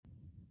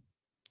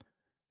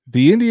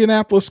The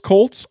Indianapolis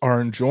Colts are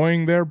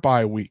enjoying their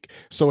bye week,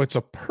 so it's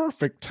a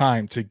perfect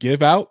time to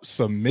give out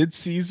some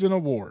midseason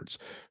awards.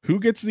 Who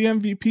gets the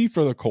MVP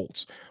for the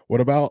Colts? What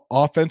about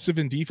offensive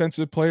and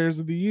defensive players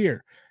of the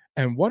year?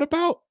 And what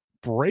about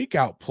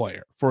breakout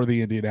player for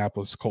the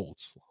Indianapolis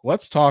Colts?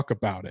 Let's talk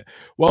about it.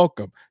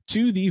 Welcome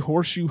to the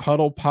Horseshoe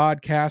Huddle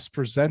podcast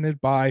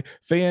presented by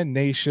Fan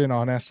Nation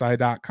on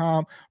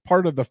SI.com,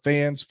 part of the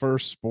Fans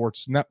First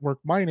Sports Network.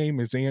 My name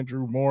is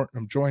Andrew Moore.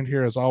 I'm joined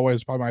here as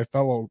always by my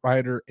fellow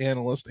writer,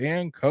 analyst,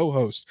 and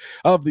co-host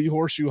of the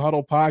Horseshoe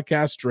Huddle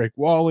podcast, Drake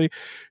Wally.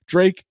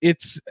 Drake,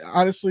 it's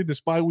honestly, this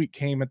bye week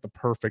came at the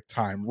perfect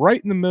time.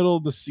 Right in the middle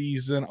of the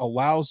season,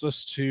 allows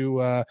us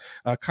to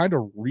kind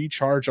of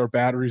recharge our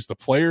batteries. The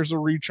players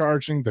are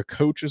recharging, the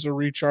coaches are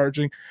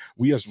recharging,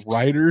 we as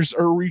writers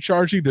are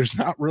recharging. There's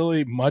not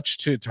really much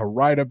to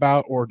write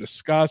about or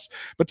discuss,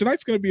 but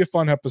tonight's going to be a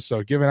fun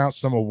episode, giving out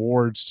some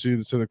awards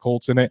to the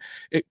Colts, and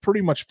it pretty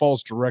much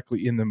falls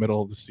directly in the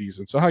middle of the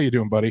season. So how you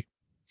doing, buddy?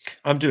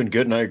 I'm doing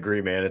good, and I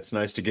agree, man. It's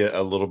nice to get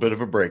a little bit of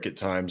a break at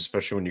times,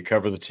 especially when you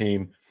cover the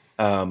team.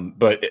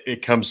 But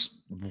it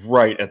comes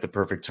right at the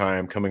perfect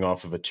time, coming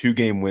off of a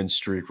 2-game win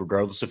streak,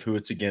 regardless of who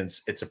it's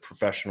against. It's a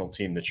professional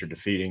team that you're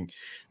defeating,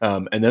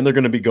 and then they're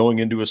going to be going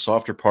into a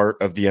softer part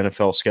of the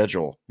NFL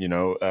schedule.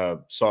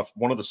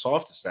 One of the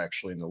softest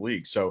actually in the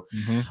league. So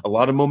a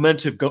lot of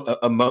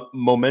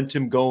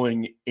momentum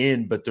going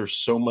in, but there's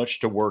so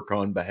much to work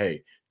on. But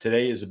hey,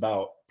 today is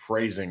about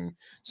praising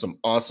some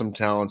awesome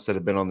talents that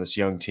have been on this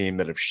young team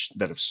that have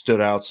stood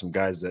out, some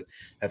guys that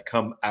have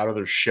come out of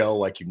their shell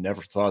like you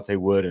never thought they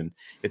would, and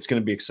it's going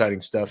to be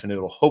exciting stuff, and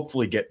it'll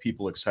hopefully get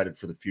people excited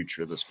for the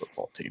future of this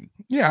football team.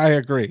 Yeah, I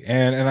agree.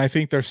 And I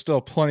think there's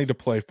still plenty to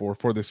play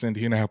for this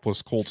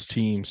Indianapolis Colts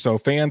team. So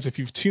fans, if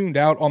you've tuned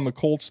out on the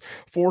Colts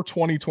for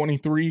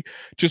 2023,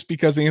 just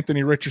because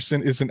Anthony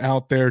Richardson isn't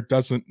out there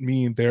doesn't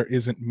mean there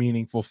isn't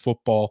meaningful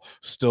football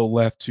still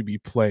left to be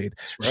played.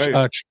 That's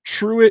right.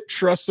 Truett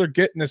Trusser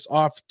getting us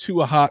off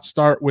to a hot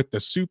start with the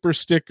super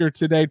sticker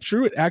today.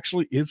 Truett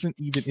actually isn't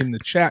even in the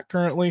chat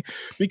currently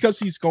because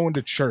he's going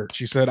to church.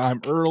 He said,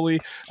 I'm early.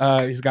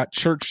 He's got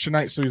church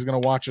tonight, so he's going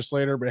to watch us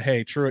later. But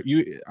hey, Truett,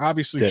 you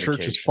obviously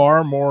church is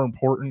far more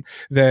important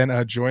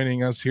than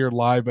joining us here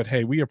live. But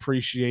hey, we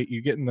appreciate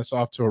you getting us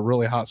off to a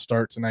really hot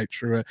start tonight,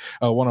 Truett.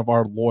 One of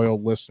our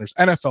loyal listeners.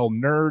 NFL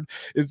Nerd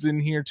is in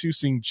here too,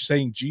 saying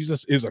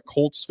Jesus is a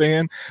Colts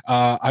fan.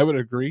 I would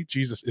agree.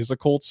 Jesus is a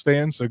Colts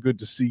fan. So good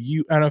to see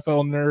you,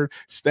 NFL Nerd.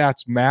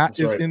 Stats Matt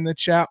is in the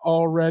chat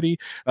already.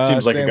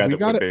 Seems like a guy that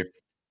would be.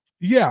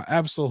 Yeah,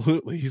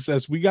 absolutely. He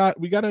says we got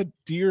a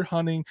deer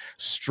hunting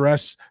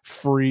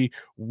stress-free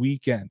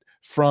weekend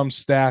from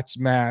Stats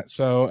Matt.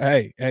 So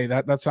hey,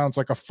 that sounds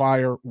like a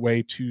fire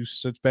way to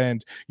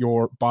spend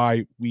your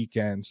bye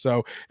weekend.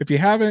 So if you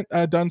haven't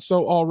done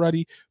so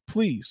already,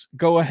 please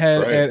go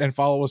ahead and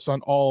follow us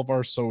on all of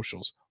our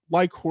socials,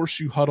 like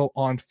Horseshoe Huddle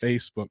on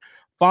Facebook.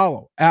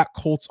 Follow at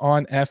Colts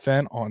on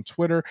FN on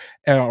Twitter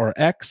or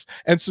X,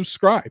 and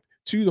subscribe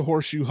to the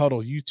Horseshoe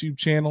Huddle YouTube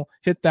channel.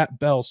 Hit that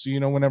bell so you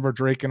know whenever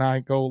Drake and I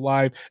go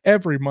live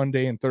every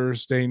Monday and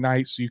Thursday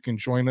night, so you can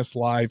join us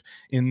live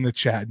in the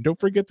chat. And don't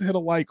forget to hit a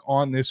like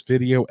on this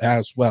video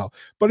as well.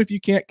 But if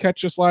you can't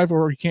catch us live,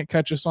 or you can't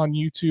catch us on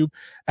YouTube,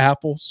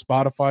 Apple,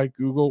 Spotify,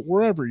 Google,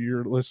 wherever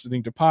you're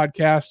listening to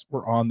podcasts,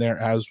 we're on there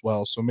as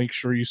well. So make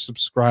sure you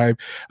subscribe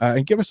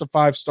and give us a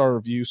 5-star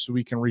review so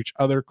we can reach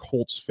other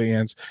Colts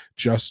fans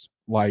just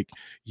like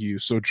you.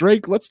 So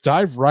Drake, let's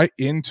dive right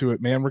into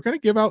it, man. We're going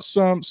to give out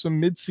some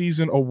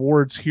mid-season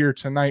awards here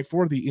tonight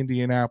for the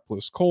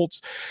Indianapolis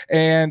Colts,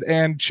 and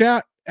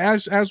chat,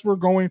 as we're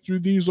going through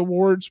these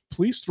awards,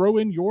 please throw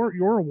in your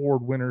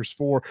award winners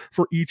for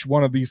each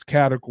one of these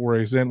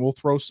categories, and we'll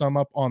throw some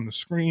up on the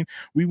screen.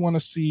 We want to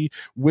see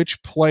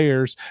which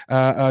players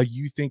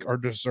you think are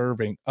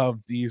deserving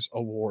of these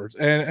awards,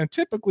 and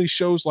typically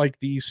shows like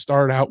these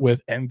start out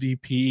with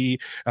MVP,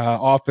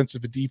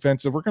 offensive and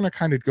defensive. We're going to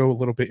kind of go a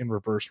little bit in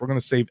reverse. We're going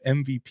to save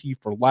MVP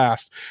for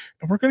last,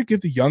 and we're going to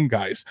give the young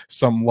guys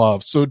some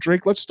love. So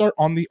Drake, let's start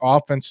on the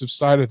offensive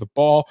side of the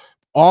ball.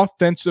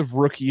 Offensive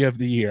Rookie of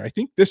the Year. I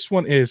think this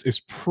one is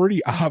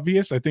pretty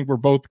obvious. I think we're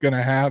both going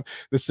to have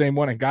the same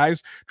one. And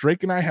guys,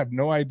 Drake and I have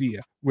no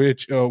idea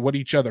what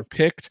each other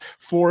picked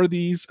for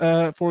these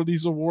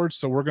awards,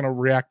 so we're going to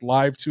react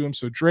live to them.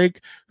 So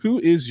Drake, who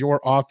is your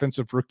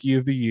Offensive Rookie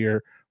of the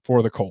Year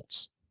for the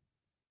Colts?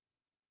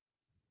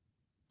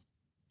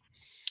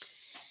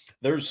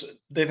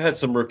 They've had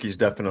some rookies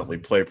definitely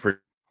play pretty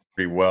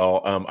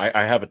well.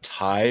 I have a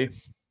tie,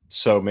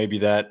 so maybe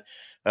that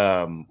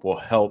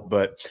will help.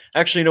 But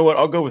actually, you know what?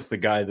 I'll go with the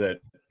guy that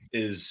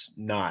is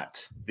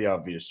not the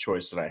obvious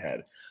choice that I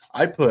had.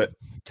 I put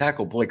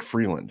tackle Blake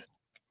Freeland.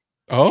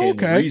 Oh,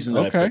 okay. The reason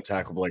that I put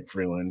tackle Blake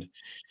Freeland,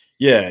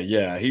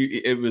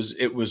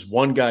 it was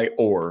one guy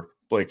or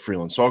Blake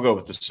Freeland. So I'll go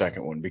with the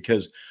second one,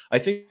 because I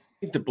think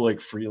that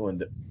Blake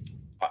Freeland,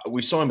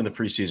 we saw him in the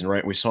preseason,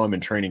 right? We saw him in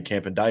training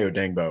camp, and Dio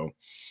Dangbo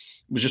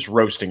was just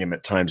roasting him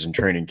at times in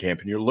training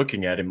camp. And you're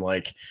looking at him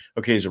like,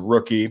 okay, he's a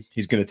rookie.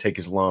 He's going to take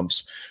his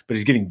lumps, but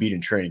he's getting beat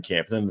in training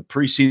camp. And then the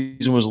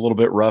preseason was a little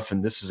bit rough,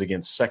 and this is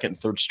against second and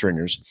third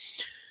stringers.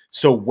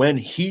 So when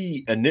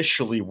he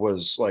initially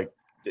was like,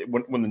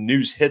 when the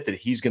news hit that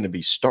he's going to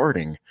be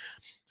starting,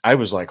 I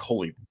was like,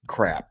 holy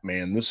crap,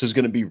 man, this is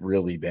going to be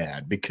really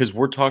bad, because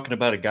we're talking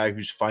about a guy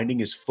who's finding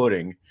his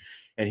footing,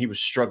 and he was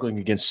struggling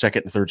against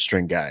second and third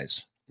string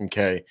guys.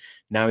 Okay.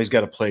 Now he's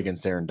got to play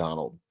against Aaron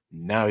Donald.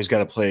 Now he's got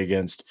to play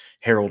against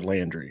Harold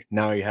Landry.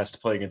 Now he has to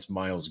play against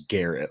Myles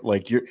Garrett.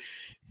 Like, you're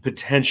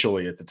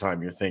potentially at the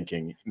time you're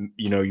thinking,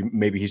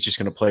 maybe he's just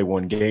going to play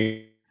one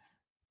game.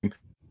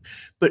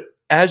 But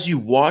as you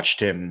watched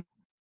him,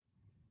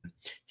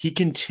 he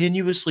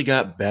continuously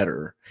got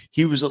better.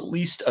 He was at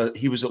least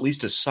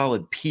a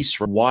solid piece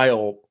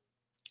while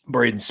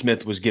Braden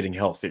Smith was getting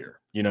healthier,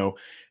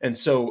 And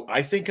so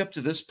I think up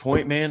to this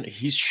point, man,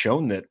 he's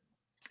shown that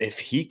if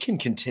he can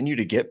continue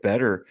to get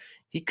better,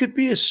 he could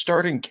be a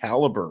starting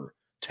caliber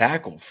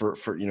tackle for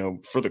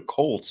the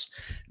Colts.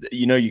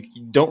 You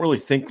don't really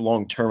think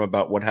long term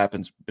about what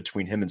happens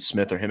between him and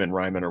Smith or him and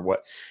Ryman or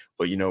what,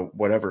 but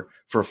whatever.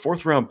 For a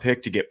 4th round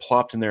pick to get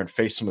plopped in there and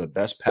face some of the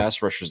best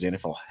pass rushers the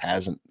NFL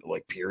hasn't,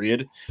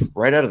 period,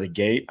 right out of the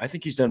gate, I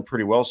think he's done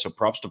pretty well. So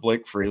props to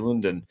Blake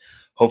Freeland, and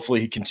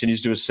hopefully he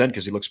continues to ascend,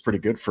 because he looks pretty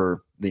good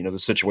for the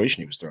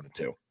situation he was thrown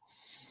into.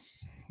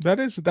 That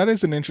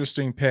is an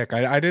interesting pick.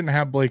 I didn't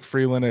have Blake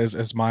Freeland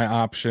as my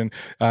option,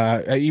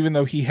 even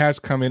though he has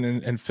come in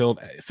and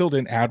filled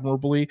in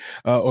admirably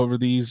over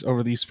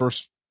these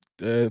first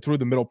through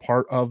the middle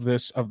part of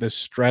this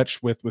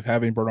stretch with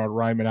having Bernhard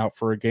Raimann out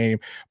for a game,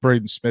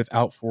 Braden Smith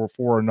out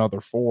for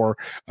another 4.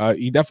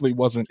 He definitely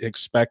wasn't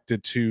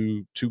expected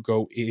to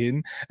go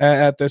in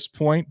at this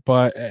point,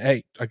 but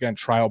hey, again,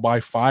 trial by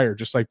fire,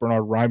 just like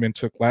Bernhard Raimann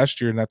took last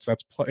year, and that's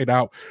played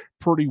out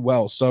pretty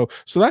well. So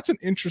that's an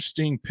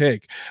interesting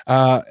pick.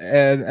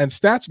 And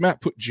Stats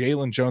Matt put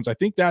Jalen Jones. I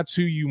think that's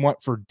who you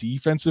want for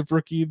defensive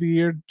rookie of the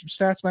year.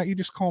 Stats Matt, you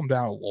just calm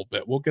down a little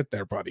bit. We'll get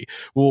there, buddy.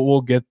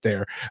 We'll get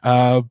there.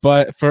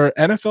 But for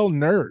NFL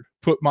Nerd,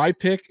 put my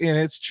pick in,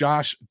 it's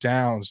Josh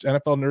Downs.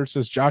 NFL Nerd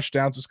says Josh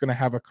Downs is going to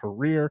have a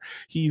career.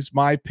 He's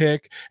my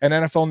pick. And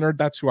NFL Nerd,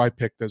 that's who I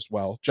picked as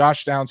well.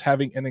 Josh Downs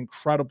having an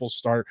incredible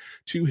start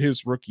to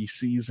his rookie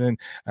season.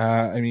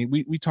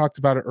 We talked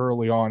about it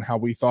early on, how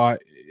we thought,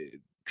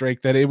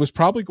 Drake, that it was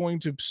probably going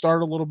to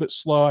start a little bit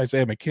slow.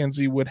 Isaiah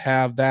McKenzie would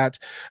have that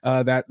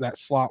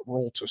slot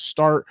role to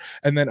start,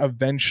 and then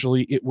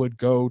eventually it would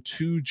go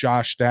to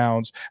Josh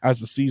Downs as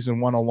the season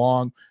went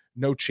along.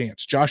 No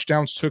chance. Josh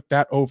Downs took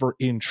that over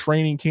in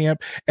training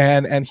camp,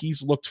 and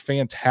he's looked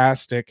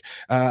fantastic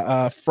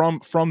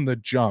from the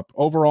jump.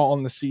 Overall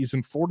on the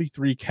season,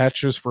 43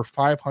 catches for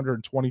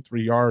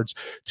 523 yards,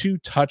 2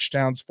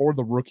 touchdowns for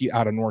the rookie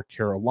out of North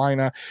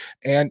Carolina,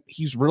 and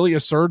he's really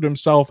asserted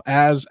himself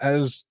as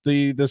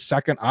the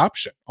second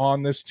option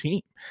on this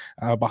team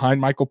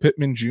behind Michael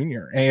Pittman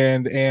Jr.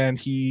 and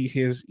he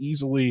has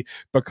easily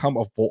become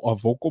a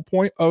vocal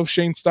point of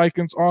Shane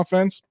Steichen's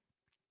offense.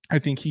 I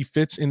think he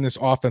fits in this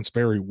offense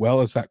very well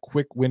as that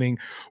quick winning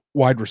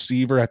wide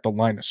receiver at the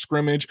line of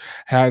scrimmage,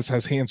 has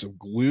hands of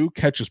glue,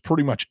 catches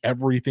pretty much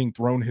everything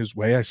thrown his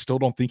way. I still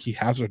don't think he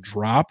has a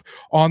drop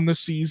on the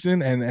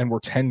season, and we're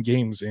 10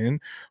 games in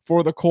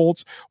for the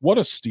Colts. What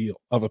a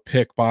steal of a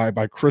pick by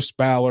Chris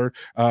Ballard.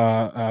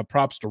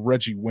 Props to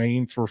Reggie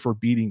Wayne for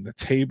beating the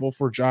table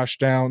for Josh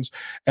Downs.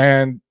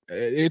 And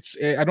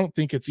I don't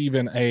think it's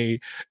even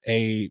a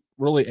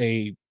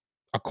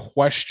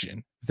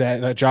question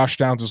that Josh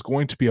Downs is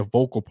going to be a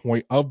vocal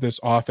point of this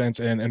offense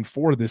and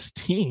for this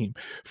team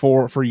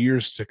for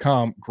years to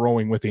come,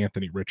 growing with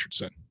Anthony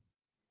Richardson.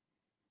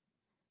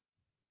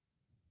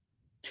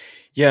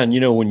 Yeah, and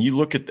when you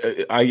look at,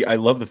 I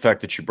love the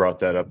fact that you brought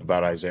that up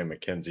about Isaiah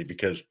McKenzie,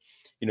 because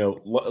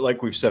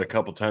like we've said a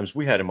couple times,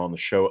 we had him on the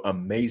show,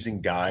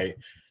 amazing guy.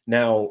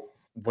 Now,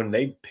 when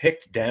they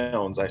picked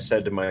Downs, I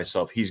said to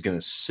myself, he's going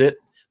to sit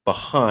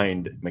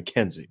behind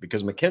McKenzie,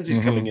 because McKenzie's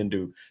coming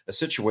into a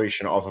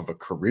situation off of a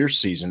career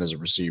season as a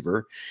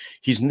receiver.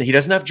 He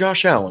doesn't have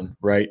Josh Allen,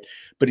 right?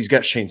 But he's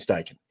got Shane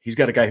Steichen. He's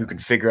got a guy who can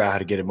figure out how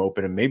to get him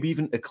open and maybe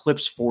even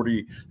eclipse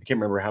 40. I can't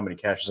remember how many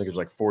catches. I think it was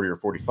like 40 or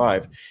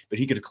 45, but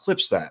he could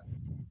eclipse that.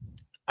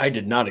 I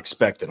did not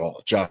expect at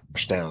all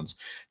Josh Downs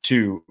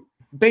to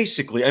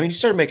basically, he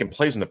started making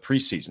plays in the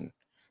preseason.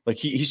 Like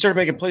he started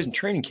making plays in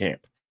training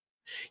camp.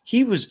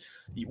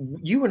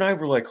 You and I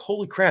were like,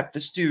 holy crap,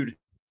 this dude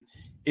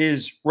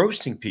is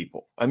roasting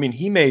people.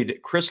 He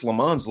made Chris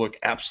Lamons look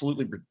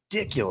absolutely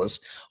ridiculous,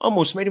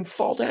 almost made him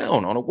fall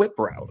down on a whip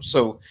route.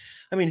 So,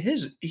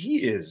 he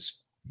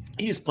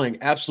is playing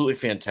absolutely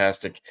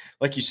fantastic.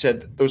 Like you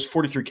said, those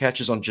 43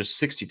 catches on just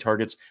 60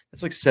 targets,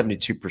 that's like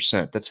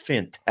 72%. That's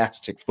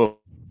fantastic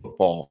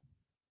football.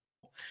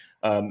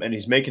 And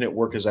he's making it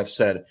work, as I've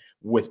said,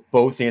 with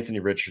both Anthony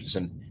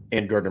Richardson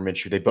and Gardner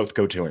Minshew. They both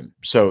go to him.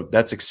 So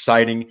that's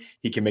exciting.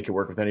 He can make it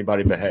work with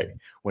anybody. But hey,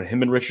 when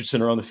him and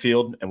Richardson are on the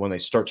field and when they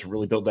start to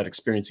really build that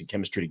experience and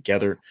chemistry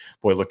together,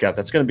 boy, look out.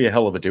 That's going to be a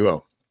hell of a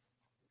duo.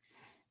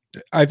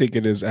 I think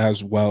it is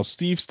as well.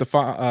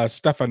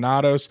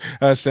 Stefanatos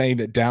saying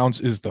that Downs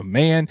is the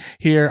man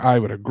here. I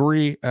would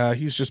agree.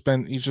 He's just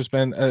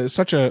been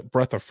such a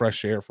breath of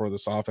fresh air for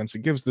this offense.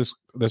 It gives this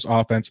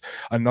offense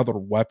another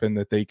weapon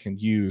that they can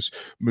use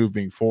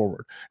moving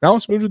forward. Now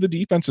let's move to the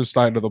defensive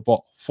side of the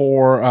ball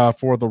for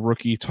the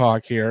rookie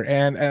talk here.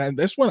 And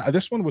this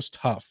one was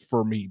tough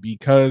for me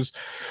because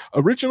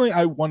originally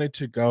I wanted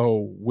to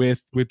go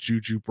with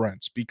Juju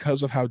Brents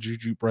because of how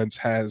Juju Brents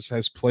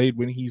has played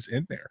when he's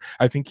in there.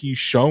 I think he's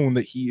shown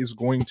that he is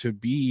going to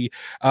be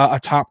a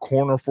top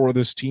corner for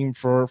this team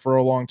for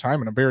a long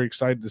time, and I'm very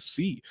excited to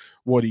see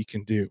what he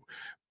can do.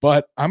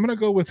 But I'm going to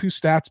go with who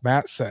stats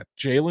Matt said,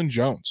 Jalen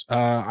Jones.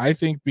 I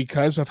think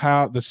because of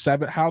how the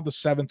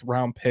seventh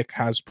round pick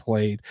has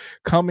played,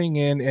 coming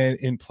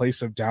in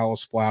place of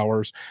Dallas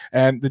Flowers,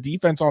 and the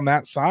defense on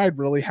that side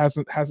really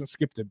hasn't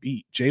skipped a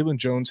beat. Jalen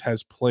Jones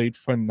has played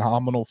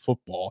phenomenal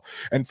football,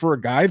 and for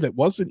a guy that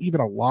wasn't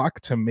even a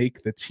lock to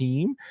make the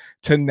team,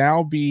 to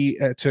now be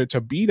to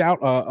beat out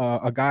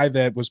a guy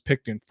that was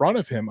picked in front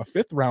of him, a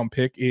fifth round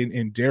pick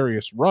in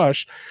Darius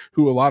Rush,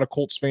 who a lot of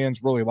Colts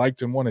fans really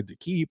liked and wanted to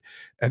keep.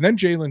 And then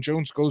Jalen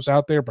Jones goes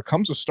out there,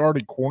 becomes a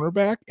starting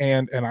cornerback,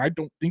 and I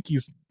don't think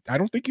he's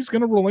going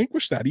to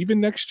relinquish that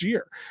even next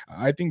year.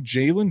 I think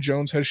Jalen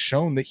Jones has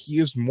shown that he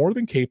is more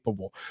than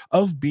capable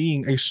of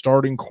being a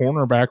starting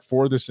cornerback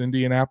for this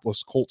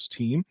Indianapolis Colts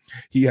team.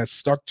 He has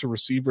stuck to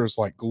receivers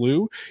like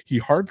glue. He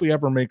hardly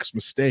ever makes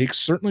mistakes,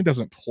 certainly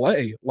doesn't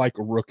play like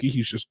a rookie.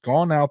 He's just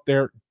gone out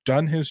there,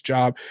 done his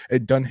job,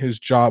 and done his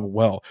job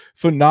well.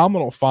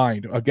 Phenomenal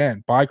find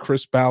again by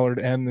Chris Ballard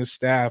and the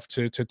staff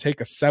to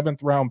take a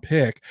seventh round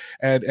pick,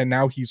 and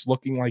now he's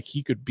looking like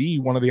he could be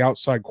one of the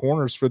outside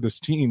corners for this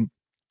team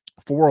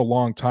for a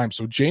long time.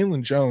 So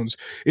Jalen Jones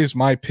is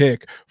my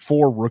pick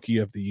for rookie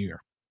of the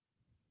year.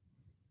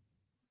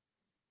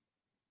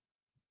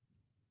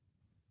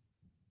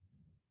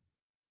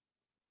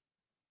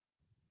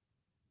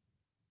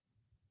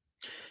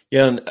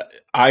 Yeah, and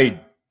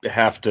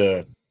have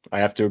to I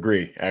have to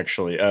agree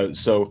actually.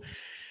 So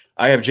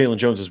I have Jalen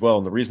Jones as well,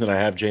 and the reason that I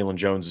have Jalen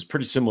Jones is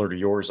pretty similar to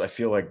yours. I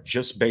feel like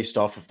just based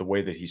off of the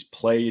way that he's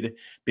played,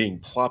 being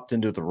plopped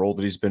into the role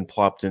that he's been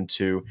plopped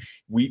into,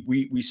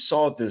 we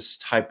saw this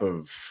type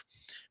of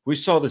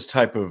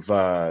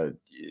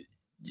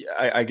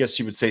I guess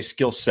you would say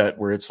skill set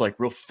where it's like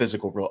real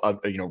physical, real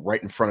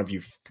right in front of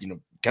you,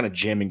 kind of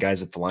jamming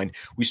guys at the line.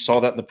 We saw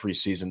that in the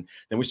preseason.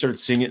 Then we started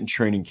seeing it in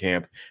training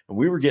camp, and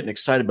we were getting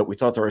excited, but we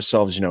thought to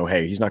ourselves,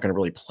 hey, he's not going to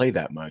really play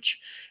that much.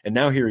 And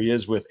now here he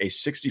is with a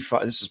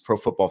 65. This is Pro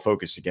Football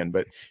Focus again,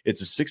 but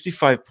it's a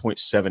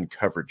 65.7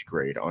 coverage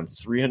grade on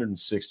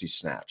 360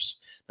 snaps.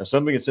 Now,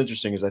 something that's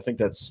interesting is I think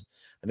that's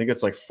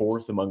like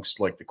fourth amongst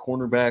like the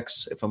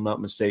cornerbacks, if I'm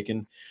not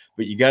mistaken.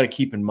 But you got to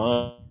keep in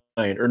mind,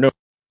 or no,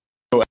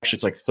 actually,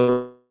 it's like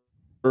third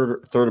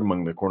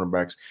among the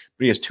cornerbacks,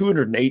 but he has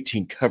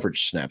 218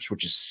 coverage snaps,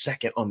 which is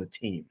second on the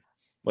team.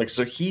 Like,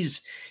 so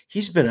he's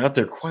been out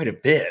there quite a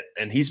bit,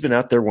 and he's been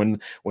out there when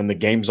the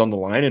game's on the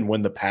line and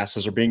when the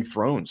passes are being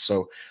thrown.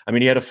 So, I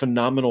mean, he had a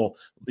phenomenal,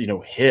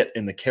 hit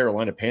in the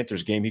Carolina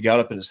Panthers game. He got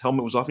up and his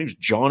helmet was off. He was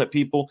jawing at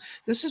people.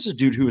 This is a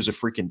dude who is a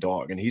freaking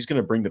dog, and he's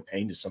going to bring the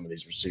pain to some of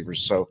these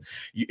receivers. So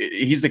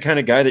he's the kind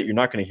of guy that you're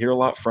not going to hear a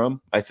lot from,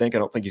 I think. I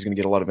don't think he's going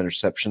to get a lot of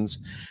interceptions,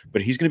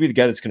 but he's going to be the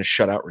guy that's going to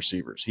shut out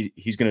receivers.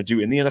 He's going to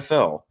do in the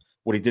NFL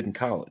what he did in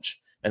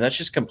college. And that's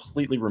just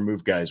completely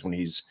remove guys when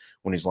he's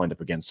lined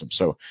up against him.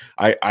 So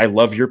I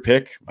love your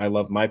pick. I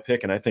love my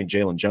pick. And I think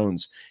Jalen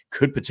Jones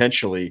could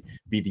potentially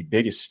be the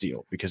biggest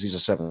steal because he's a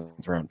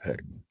seventh round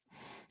pick.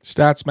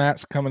 Stats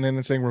Matt's coming in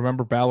and saying,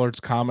 remember Ballard's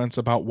comments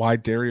about why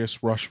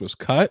Darius Rush was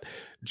cut?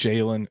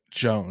 Jalen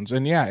Jones.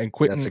 And yeah, and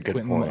Quentin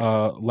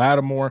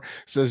Lattimore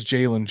says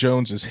Jalen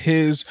Jones is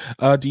his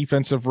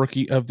defensive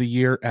rookie of the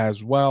year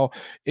as well.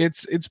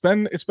 It's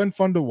been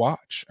fun to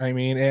watch. I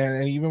mean,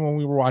 and even when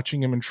we were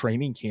watching him in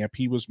training camp,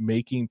 he was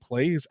making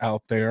plays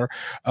out there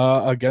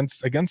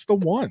against the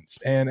ones,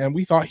 and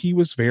we thought he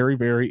was very,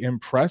 very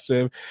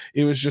impressive.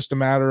 It was just a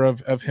matter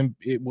of him.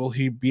 Will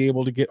he be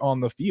able to get on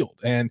the field?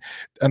 And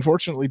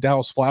unfortunately,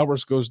 Dallas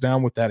Flowers goes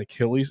down with that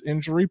Achilles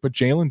injury, but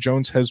Jalen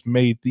Jones has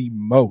made the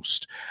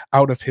most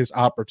out of his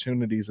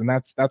opportunities, and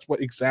that's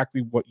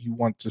exactly what you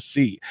want to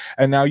see.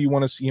 And now you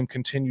want to see him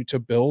continue to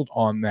build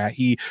on that.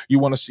 You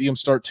want to see him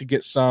start to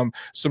get some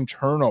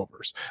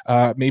turnovers,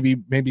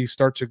 maybe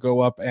start to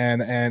go up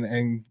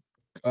and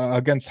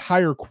against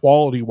higher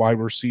quality wide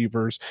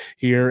receivers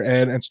here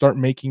and start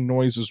making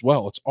noise as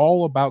well. It's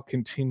all about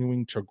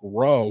continuing to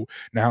grow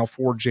now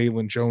for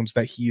Jalen Jones,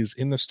 that he is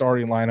in the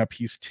starting lineup.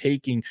 He's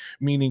taking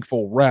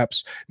meaningful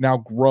reps. Now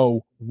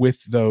grow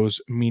with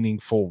those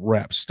meaningful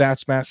reps.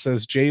 Stats Matt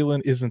says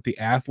Jalen isn't the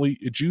athlete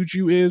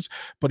Juju is,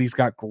 but he's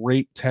got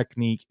great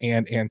technique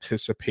and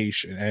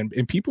anticipation.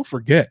 And people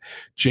forget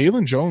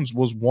Jalen Jones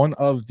was one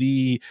of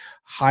the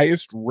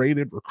highest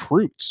rated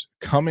recruits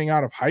coming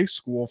out of high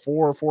school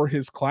for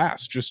his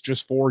class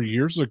just 4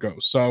 years ago.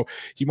 So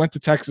he went to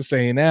Texas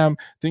A&M.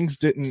 Things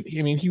didn't,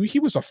 I mean, he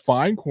was a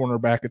fine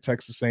cornerback at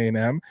Texas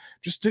A&M,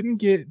 just didn't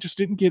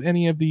get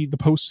any of the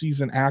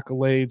postseason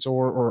accolades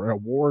or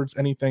awards,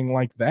 anything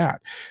like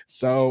that.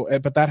 So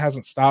but that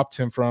hasn't stopped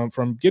him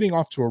from getting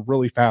off to a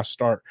really fast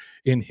start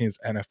in his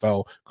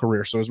NFL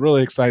career. So I was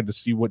really excited to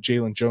see what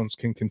Jalen Jones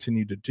can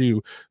continue to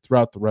do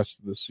throughout the rest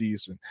of the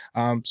season.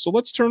 So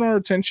let's turn our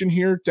attention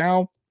here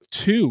down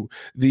to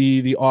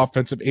the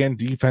offensive and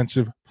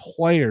defensive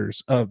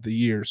players of the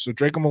year. So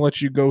Drake, I'm gonna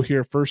let you go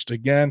here first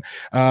again.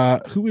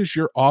 Who is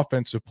your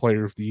offensive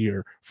player of the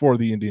year for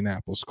the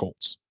Indianapolis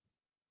Colts?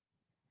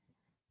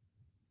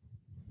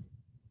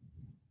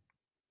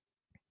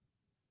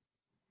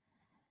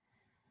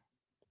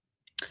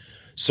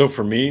 So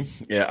for me,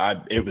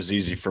 yeah, it was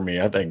easy for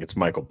me. I think it's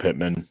Michael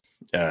Pittman.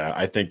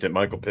 I think that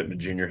Michael Pittman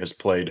Jr. has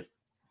played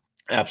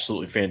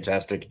absolutely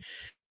fantastic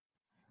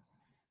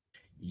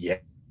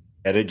yet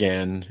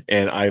again.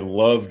 And I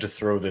love to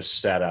throw this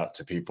stat out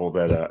to people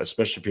that,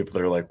 especially people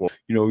that are like, well,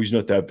 he's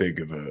not that big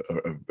of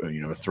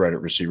a threat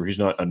at receiver. He's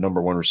not a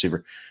number one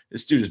receiver.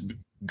 This dude has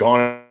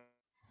gone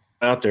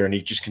out there and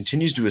he just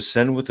continues to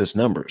ascend with his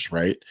numbers,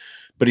 right?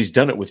 But he's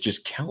done it with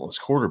just countless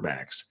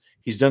quarterbacks.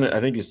 He's done it,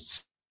 I think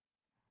it's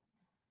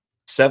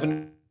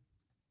 7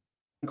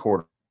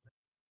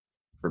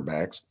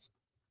 quarterbacks.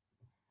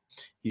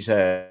 He's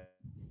had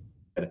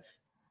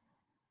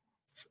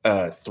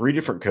 3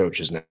 different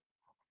coaches now.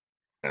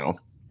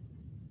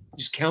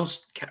 Just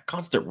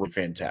constant, really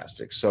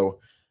fantastic. So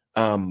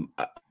I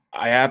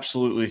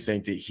absolutely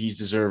think that he's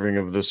deserving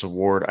of this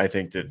award. I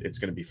think that it's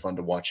going to be fun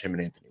to watch him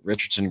and Anthony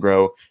Richardson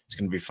grow. It's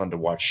going to be fun to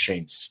watch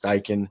Shane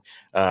Steichen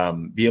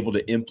be able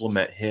to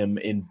implement him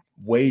in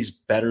ways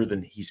better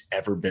than he's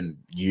ever been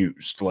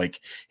used. Like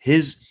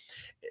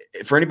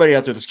for anybody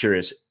out there that's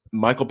curious,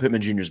 Michael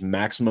Pittman Jr.'s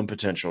maximum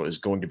potential is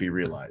going to be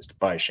realized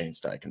by Shane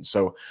Steichen.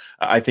 So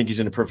I think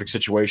he's in a perfect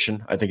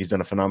situation. I think he's done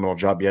a phenomenal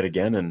job yet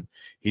again, and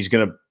he's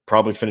going to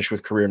probably finish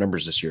with career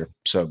numbers this year.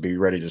 So be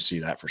ready to see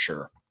that for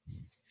sure.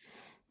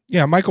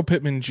 Yeah, Michael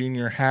Pittman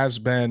Jr. has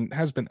been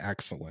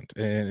excellent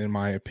in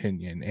my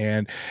opinion,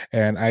 and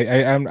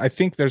I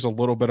think there's a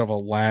little bit of a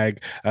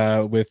lag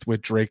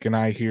with Drake and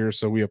I here,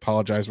 so we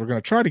apologize. We're going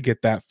to try to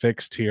get that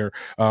fixed here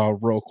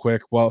real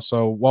quick. Well,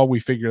 so while we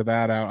figure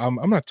that out, I'm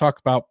going to talk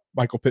about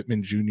Michael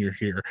Pittman Jr.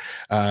 here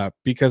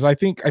because I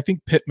think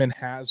Pittman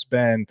has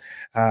been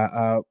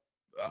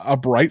a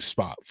bright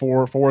spot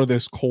for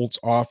this Colts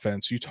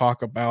offense. You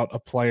talk about a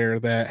player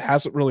that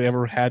hasn't really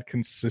ever had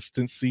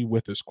consistency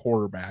with his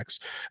quarterbacks.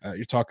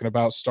 You're talking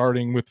about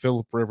starting with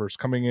Phillip Rivers,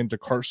 coming into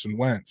Carson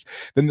Wentz,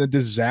 then the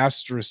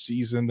disastrous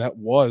season that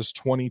was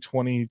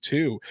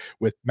 2022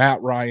 with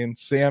Matt Ryan,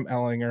 Sam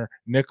Ellinger,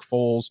 Nick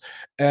Foles,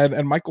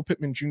 and Michael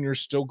Pittman Jr.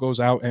 still goes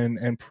out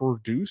and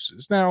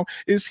produces. Now,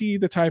 is he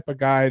the type of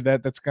guy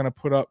that's going to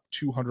put up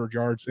 200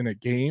 yards in a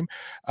game?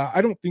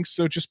 I don't think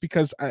so, just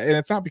because, and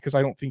it's not because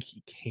I don't think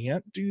he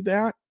can't do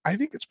that. I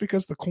think it's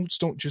because the Colts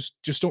don't just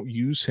don't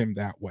use him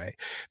that way.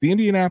 The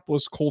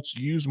Indianapolis Colts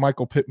use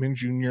Michael Pittman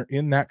Jr.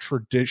 in that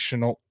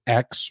traditional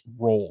X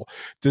role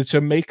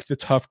to make the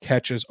tough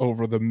catches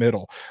over the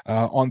middle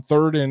on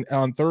third and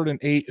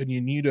 8, and you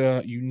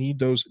need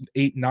those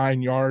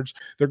 8-9 yards.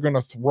 They're going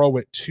to throw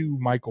it to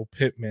Michael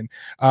Pittman,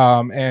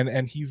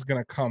 and he's going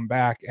to come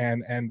back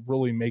and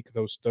really make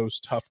those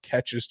tough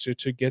catches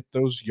to get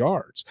those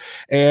yards.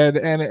 And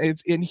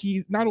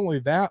he not only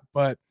that,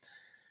 but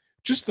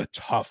just the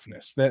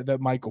toughness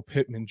that Michael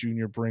Pittman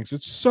Jr. brings.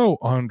 It's so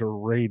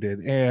underrated.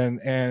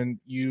 And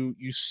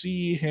you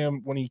see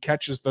him when he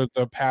catches the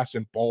pass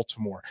in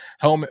Baltimore,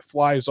 helmet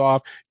flies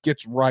off,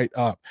 gets right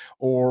up,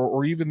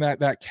 or even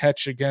that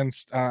catch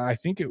against I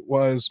think it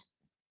was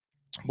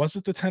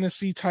it the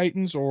Tennessee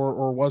Titans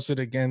or was it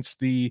against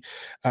the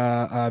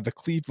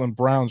Cleveland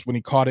Browns when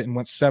he caught it and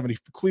went 70?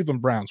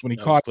 Cleveland Browns when he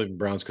caught Cleveland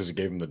Browns because he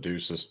gave him the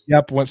deuces.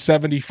 Yep, went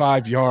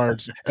 75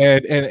 yards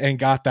and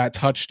got that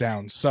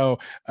touchdown. So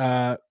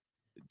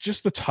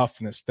just the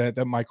toughness that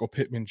Michael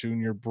Pittman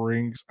Jr.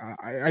 brings.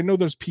 I know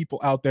there's people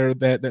out there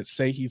that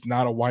say he's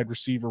not a wide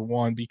receiver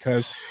one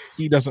because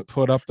he doesn't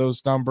put up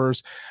those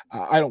numbers.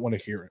 I don't want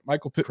to hear it.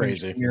 Michael Pittman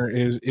Jr.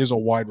 is a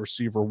wide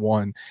receiver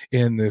one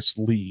in this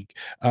league.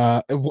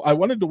 I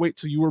wanted to wait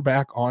till you were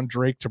back on,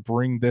 Drake, to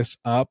bring this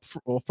up.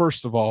 Well,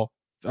 first of all,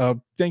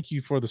 thank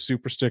you for the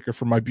super sticker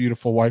for my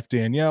beautiful wife,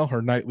 Danielle,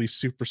 her nightly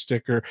super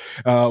sticker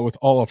with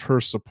all of her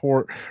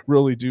support.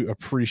 Really do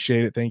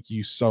appreciate it. Thank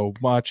you so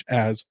much,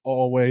 as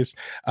always.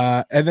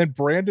 And then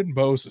Brandon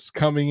Moses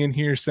coming in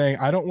here saying,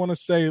 I don't want to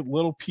say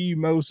little P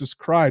Moses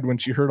cried when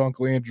she heard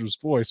Uncle Andrew's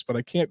voice, but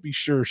I can't be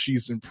sure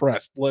she's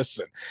impressed.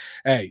 Listen,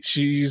 hey,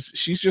 she's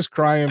just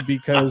crying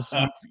because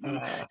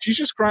she's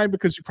just crying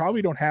because you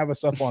probably don't have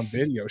us up on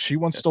video. She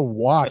wants to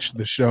watch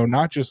the show,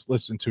 not just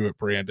listen to it,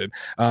 Brandon.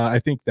 I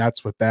think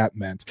that's what that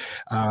meant.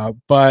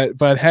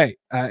 But hey,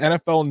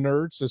 NFL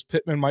Nerd says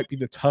Pittman might be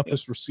the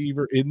toughest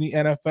receiver in the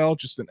NFL,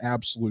 just an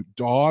absolute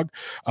dog.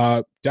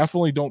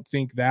 Definitely don't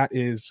think that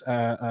is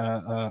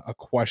a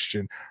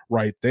question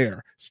right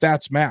there.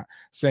 Stats Matt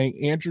saying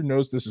Andrew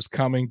knows this is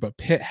coming, but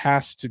Pitt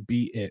has to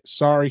be it.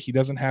 Sorry, he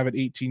doesn't have it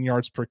 18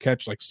 yards per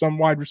catch like some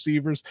wide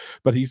receivers,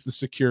 but he's the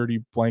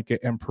security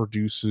blanket and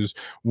produces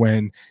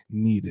when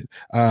needed.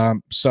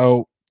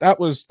 So that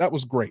was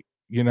great.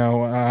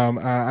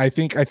 I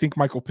think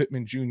Michael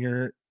Pittman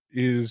Jr.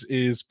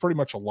 is pretty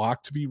much a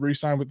lock to be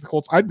re-signed with the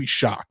Colts. I'd be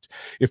shocked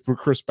if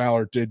Chris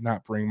Ballard did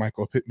not bring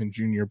Michael Pittman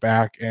Jr.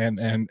 back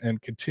and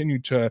continue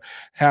to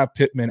have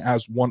Pittman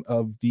as one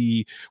of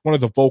the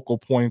vocal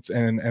points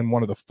and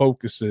one of the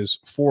focuses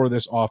for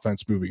this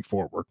offense moving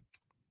forward.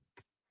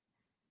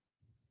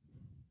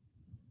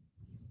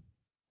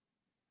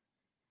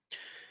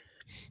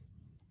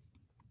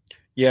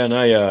 Yeah, and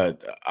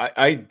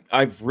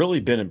I've really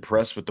been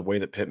impressed with the way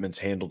that Pittman's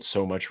handled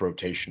so much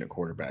rotation at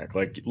quarterback.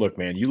 Like, look,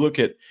 man, you look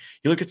at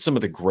some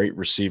of the great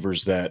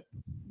receivers that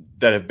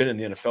have been in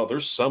the NFL.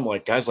 There's some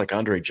like guys like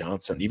Andre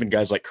Johnson, even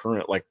guys like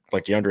current like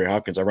DeAndre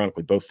Hopkins,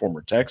 ironically both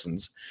former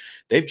Texans.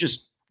 They've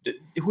just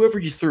whoever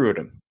you threw at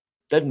them,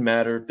 doesn't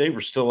matter. They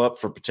were still up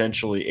for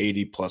potentially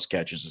 80 plus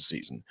catches a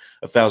season,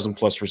 1,000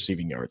 plus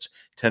receiving yards,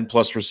 10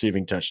 plus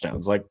receiving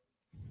touchdowns. Like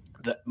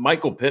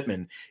Michael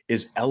Pittman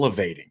is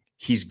elevating.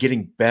 He's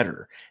getting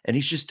better, and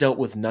he's just dealt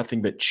with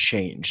nothing but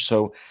change.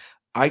 So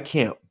I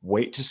can't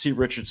wait to see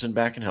Richardson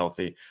back and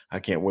healthy. I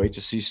can't wait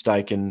to see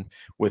Steichen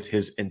with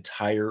his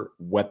entire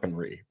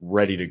weaponry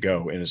ready to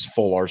go in his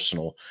full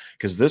arsenal,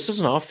 because this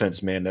is an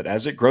offense, man, that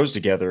as it grows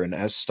together and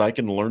as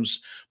Steichen learns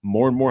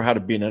more and more how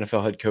to be an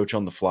NFL head coach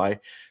on the fly,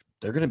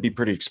 they're going to be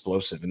pretty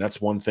explosive. And that's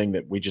one thing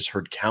that we just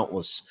heard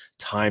countless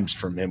times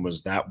from him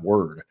was that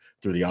word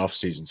through the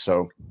offseason.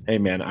 So, hey,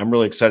 man, I'm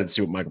really excited to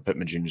see what Michael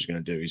Pittman Jr. is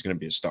going to do. He's going to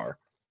be a star.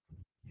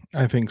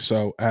 I think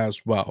so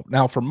as well.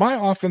 Now, for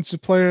my offensive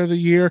player of the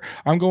year,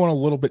 I'm going a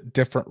little bit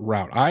different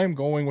route. I am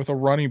going with a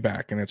running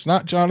back, and it's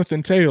not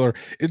Jonathan Taylor,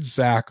 it's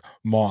Zach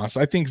Moss.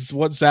 I think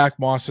what Zach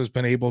Moss has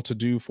been able to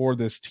do for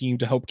this team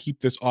to help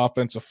keep this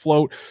offense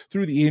afloat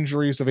through the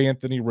injuries of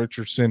Anthony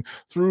Richardson,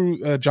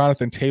 through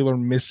Jonathan Taylor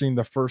missing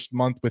the first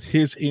month with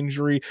his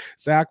injury,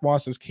 Zach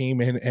Moss has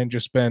came in and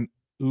just been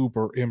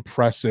uber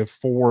impressive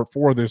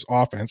for this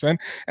offense. And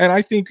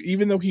I think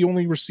even though he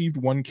only received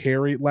one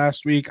carry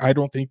last week, I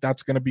don't think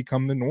that's going to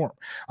become the norm.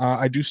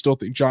 I do still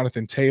think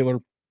Jonathan Taylor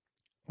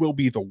will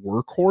be the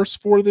workhorse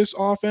for this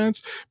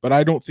offense, but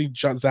I don't think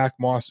Zach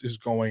Moss is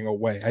going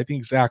away. I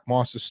think Zach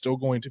Moss is still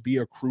going to be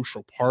a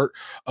crucial part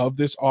of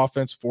this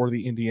offense for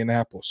the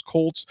Indianapolis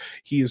Colts.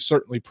 He has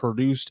certainly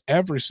produced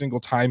every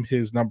single time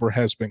his number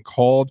has been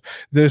called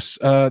this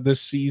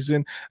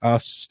season.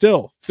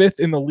 Still fifth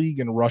in the league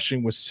in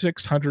rushing with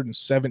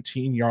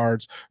 617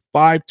 yards,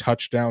 5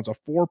 touchdowns, a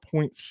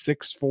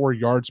 4.64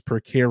 yards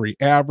per carry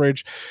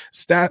average.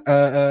 Zach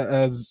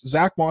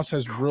Moss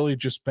has really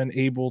just been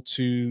able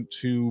to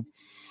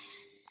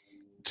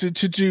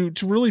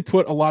really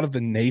put a lot of the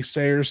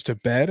naysayers to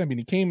bed. I mean,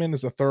 he came in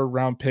as a 3rd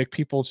round pick.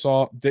 People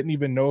didn't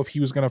even know if he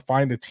was going to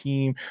find a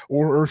team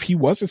or if he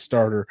was a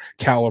starter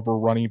caliber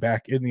running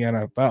back in the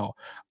NFL.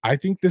 I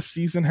think this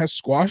season has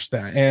squashed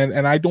that.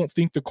 And I don't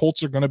think the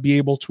Colts are going to be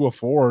able to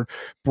afford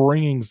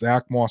bringing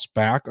Zach Moss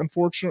back,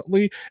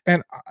 unfortunately.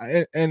 And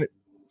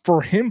for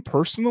him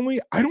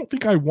personally, I don't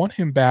think I want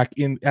him back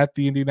at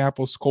the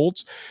Indianapolis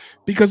Colts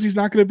because he's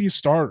not going to be a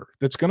starter.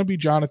 That's going to be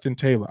Jonathan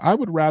Taylor. I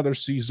would rather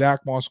see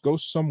Zach Moss go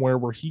somewhere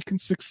where he can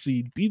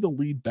succeed, be the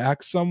lead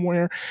back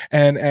somewhere,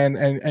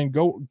 and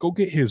go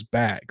get his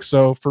bag.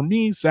 So for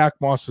me, Zach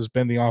Moss has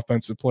been the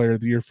offensive player of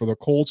the year for the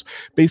Colts.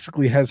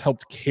 Basically, has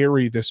helped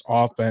carry this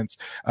offense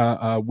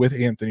with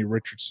Anthony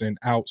Richardson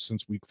out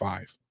since week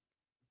 5.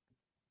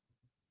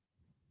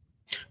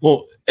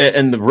 Well,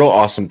 and the real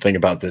awesome thing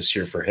about this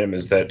year for him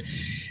is that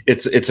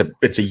it's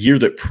a year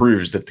that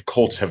proves that the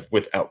Colts have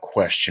without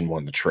question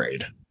won the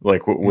trade.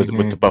 Like with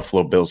the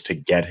Buffalo Bills to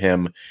get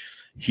him,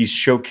 he's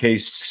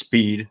showcased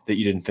speed that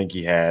you didn't think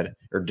he had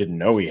or didn't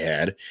know he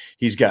had.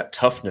 He's got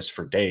toughness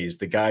for days.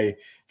 The guy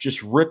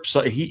just rips.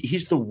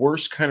 He's the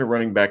worst kind of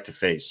running back to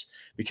face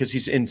because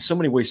he's in so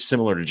many ways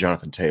similar to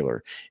Jonathan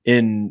Taylor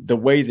in the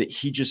way that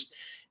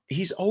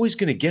he's always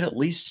going to get at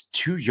least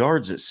 2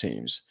 yards, it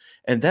seems.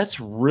 And that's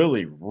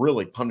really,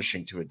 really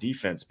punishing to a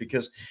defense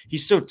because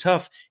he's so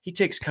tough. He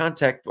takes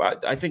contact.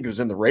 I think it was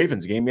in the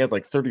Ravens game. He had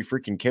like 30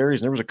 freaking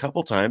carries. And there was a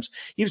couple times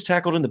he was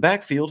tackled in the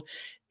backfield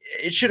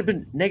it should have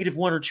been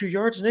 -1 or 2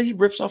 yards, and then he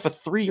rips off a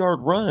 3-yard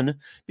run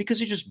because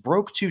he just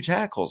broke 2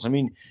 tackles. I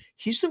mean,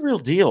 he's the real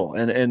deal,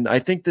 and I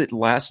think that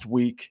last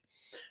week,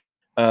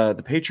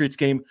 the Patriots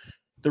game,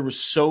 there was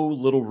so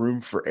little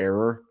room for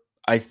error.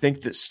 I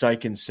think that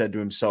Steichen said to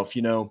himself,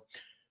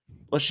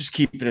 let's just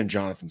keep it in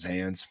Jonathan's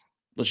hands.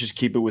 Let's just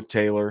keep it with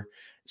Taylor.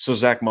 So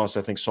Zach Moss,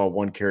 I think, saw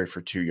 1 carry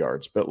for 2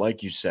 yards. But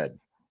like you said,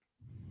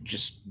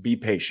 just be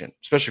patient,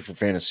 especially for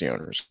fantasy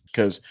owners,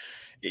 because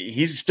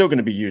he's still going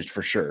to be used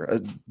for sure.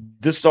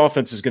 This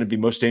offense is going to be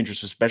most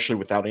dangerous, especially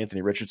without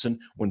Anthony Richardson,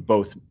 when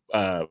both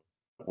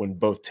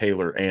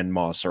Taylor and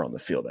Moss are on the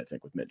field, I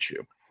think, with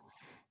Minshew.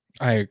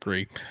 I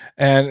agree.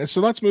 And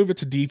so let's move it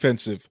to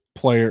defensive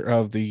player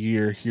of the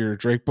year here,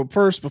 Drake. But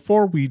first,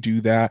 before we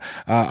do that,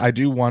 I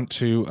do want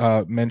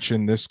to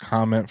mention this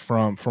comment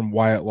from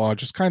Wyatt Law,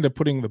 just kind of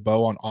putting the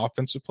bow on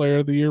offensive player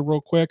of the year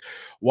real quick.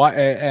 Why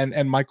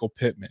and Michael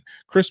Pittman.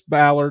 Chris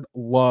Ballard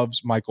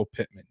loves Michael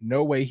Pittman.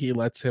 No way he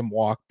lets him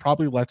walk,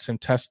 probably lets him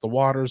test the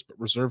waters, but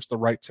reserves the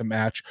right to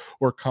match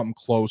or come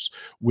close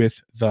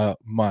with the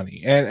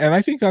money. And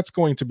I think that's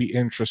going to be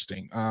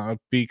interesting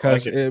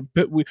because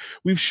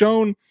we've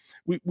shown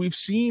we've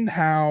seen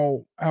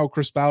how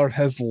Chris Ballard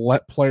has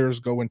let players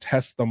go and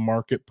test the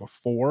market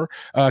before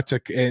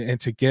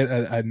to get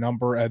a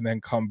number and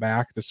then come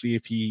back to see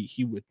if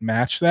he would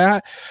match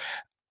that.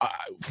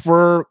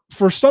 For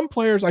some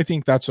players, I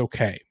think that's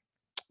okay.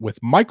 With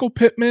Michael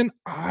Pittman,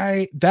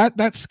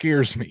 that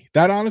scares me.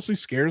 That honestly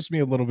scares me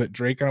a little bit,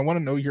 Drake. And I want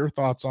to know your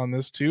thoughts on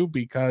this too,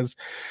 because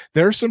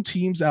there are some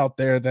teams out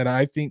there that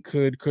I think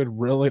could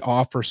really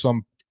offer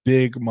some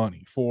big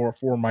money for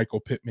Michael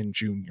Pittman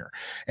Jr.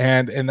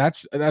 And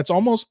that's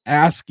almost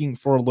asking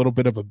for a little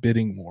bit of a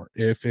bidding war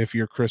if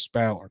you're Chris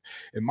Ballard.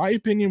 In my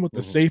opinion, what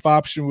the safe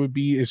option would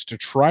be is to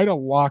try to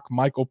lock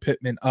Michael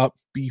Pittman up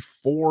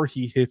before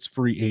he hits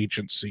free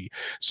agency,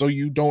 so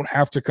you don't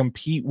have to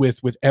compete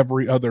with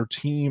every other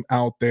team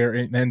out there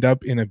and end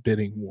up in a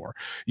bidding war.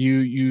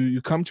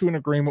 You come to an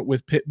agreement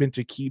with Pittman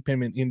to keep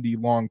him in Indy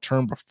long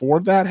term before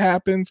that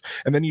happens,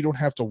 and then you don't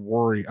have to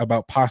worry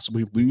about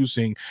possibly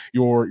losing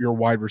your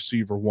wide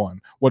receiver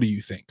one. What do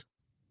you think?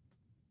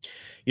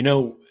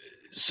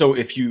 So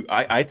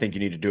I think you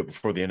need to do it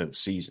before the end of the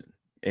season,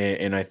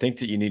 and I think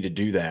that you need to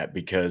do that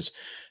because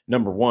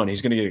number one,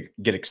 he's going to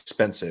get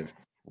expensive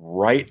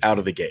right out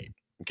of the gate.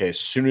 Okay, as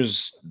soon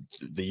as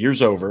the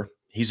year's over,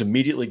 he's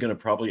immediately going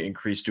to probably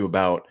increase to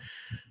about,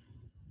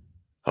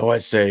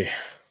 I'd say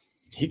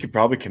he could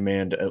probably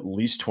command at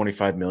least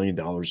 $25 million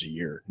a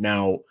year.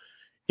 Now,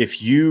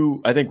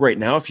 I think right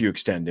now, if you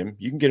extend him,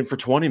 you can get him for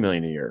 $20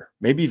 million a year,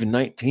 maybe even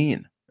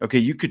 19. Okay,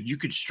 you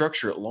could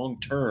structure it long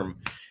term,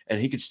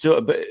 and he could still,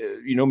 but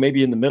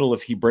maybe in the middle,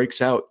 if he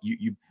breaks out,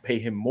 you pay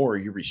him more,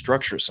 you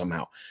restructure it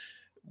somehow,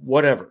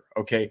 whatever.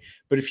 Okay,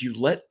 but if you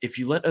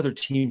let other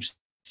teams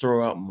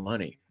throw out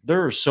money,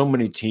 there are so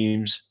many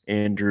teams,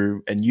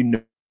 Andrew, and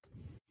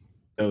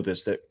know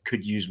this, that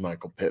could use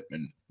Michael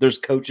Pittman. There's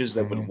coaches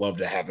that would love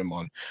to have him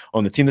on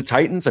the team. The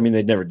Titans, I mean,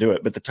 they'd never do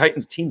it, but the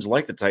teams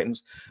like the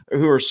Titans,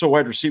 who are so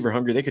wide receiver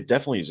hungry, they could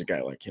definitely use a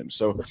guy like him.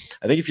 So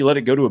I think if you let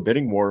it go to a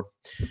bidding war,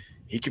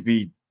 he could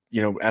be,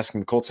 asking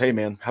the Colts, hey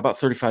man, how about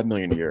 $35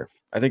 million a year?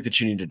 I think that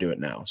you need to do it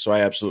now. So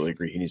I absolutely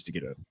agree. He needs to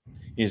get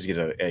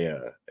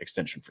a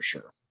extension for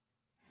sure.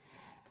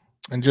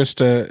 And just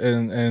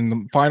and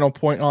the final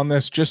point on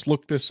this, just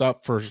look this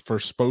up for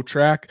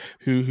Spotrac,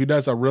 who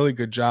does a really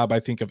good job, I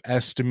think, of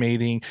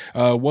estimating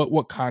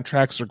what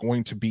contracts are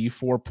going to be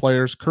for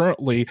players.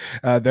 Currently,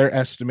 they're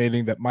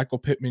estimating that Michael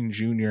Pittman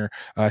Jr.,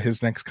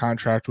 his next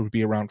contract would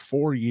be around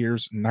 4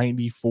 years,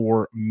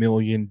 $94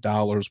 million,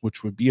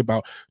 which would be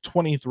about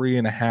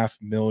 $23.5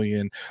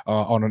 million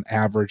on an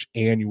average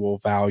annual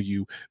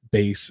value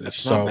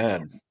basis. That's not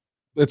bad.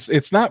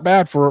 It's not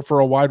bad for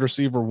a wide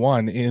receiver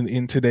one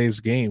in today's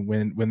game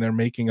when they're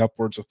making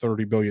upwards of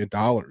 $30 billion.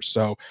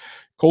 So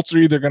Colts are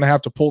either going to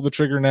have to pull the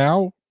trigger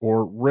now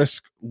or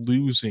risk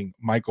losing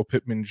Michael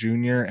Pittman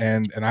Jr.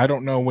 And I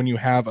don't know, when you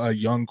have a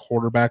young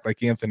quarterback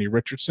like Anthony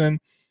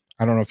Richardson,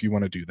 I don't know if you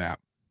want to do that.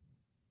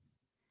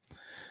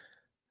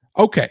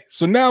 Okay,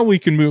 so now we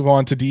can move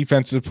on to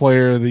defensive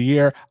player of the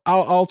year.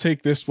 I'll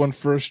take this one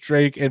first,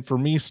 Drake. And for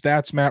me,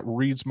 StatsMat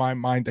reads my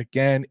mind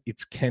again.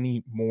 It's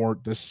Kenny Moore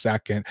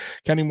II.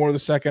 Kenny Moore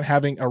II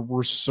having a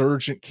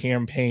resurgent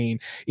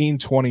campaign in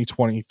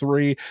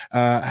 2023,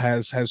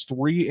 has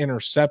 3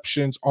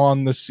 interceptions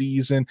on the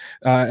season.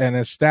 And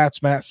as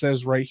StatsMat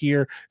says right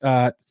here,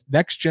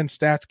 Next Gen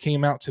Stats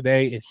came out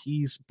today, and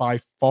he's by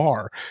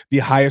far the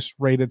highest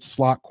rated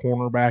slot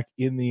cornerback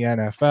in the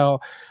NFL.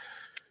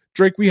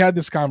 Drake, we had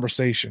this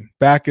conversation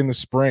back in the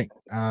spring,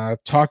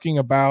 talking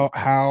about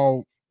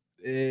how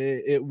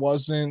it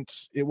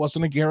wasn't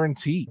a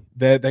guarantee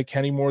that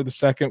Kenny Moore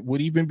II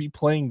would even be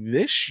playing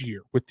this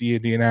year with the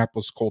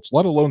Indianapolis Colts,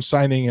 let alone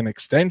signing an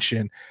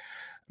extension.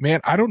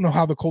 Man, I don't know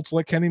how the Colts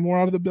let Kenny Moore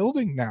out of the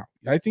building now.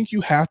 I think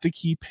you have to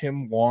keep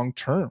him long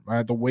term.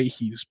 The way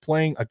he's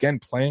playing, again,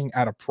 playing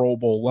at a Pro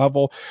Bowl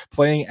level,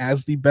 playing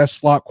as the best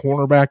slot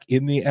cornerback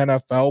in the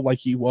NFL like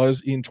he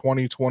was in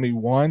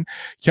 2021.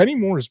 Kenny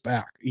Moore is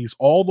back. He's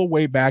all the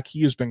way back.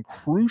 He has been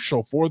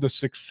crucial for the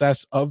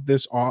success of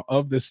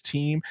this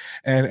team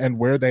and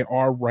where they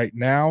are right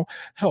now.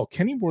 Hell,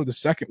 Kenny Moore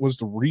II was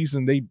the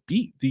reason they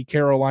beat the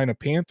Carolina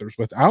Panthers.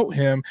 Without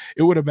him,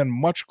 it would have been a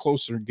much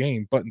closer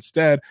game. But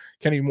instead,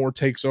 Kenny Moore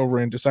takes over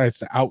and decides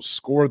to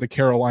outscore the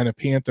Carolina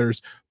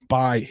Panthers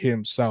by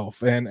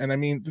himself. And I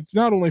mean,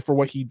 not only for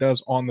what he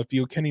does on the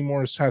field, Kenny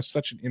Moore has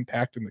such an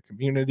impact in the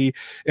community,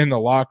 in the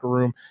locker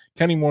room.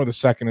 Kenny Moore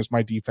II is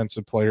my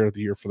defensive player of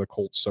the year for the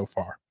Colts so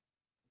far.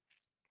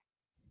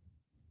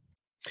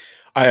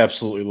 I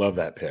absolutely love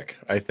that pick.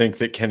 I think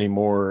that Kenny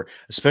Moore,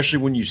 especially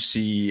when you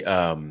see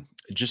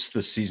just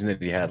the season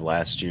that he had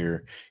last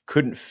year,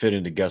 couldn't fit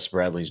into Gus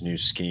Bradley's new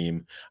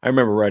scheme. I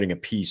remember writing a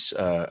piece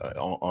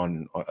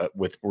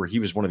with where he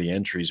was one of the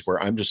entries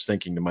where I'm just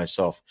thinking to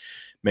myself,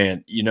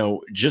 man,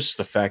 just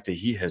the fact that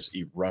he has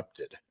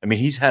erupted. I mean,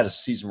 he's had a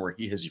season where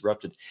he has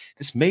erupted.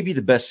 This may be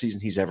the best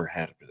season he's ever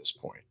had up to this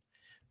point.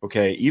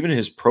 Okay, even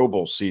his Pro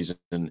Bowl season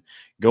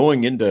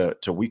going into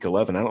week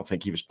 11, I don't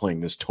think he was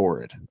playing this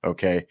torrid.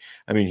 Okay,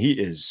 I mean, he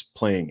is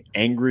playing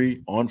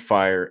angry, on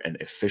fire, and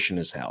efficient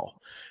as hell.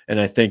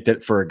 And I think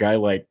that for a guy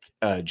like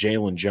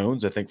Jalen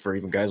Jones, I think for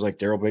even guys like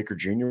Darrell Baker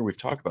Jr., we've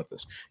talked about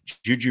this.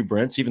 Juju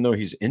Brents, even though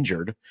he's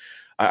injured,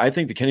 I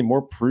think that Kenny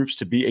Moore proves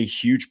to be a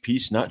huge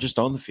piece, not just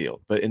on the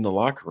field, but in the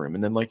locker room.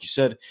 And then, like you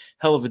said,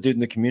 hell of a dude in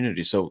the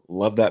community. So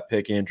love that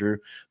pick, Andrew.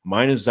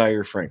 Mine is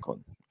Zaire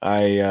Franklin.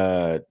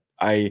 I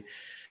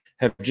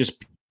have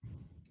just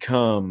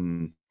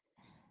become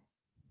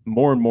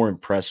more and more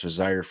impressed with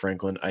Zaire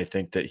Franklin. I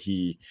think that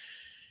he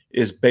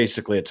is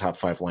basically a top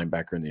 5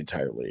 linebacker in the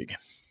entire league.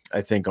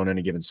 I think on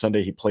any given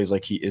Sunday, he plays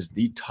like he is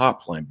the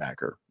top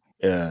linebacker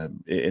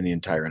in the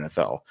entire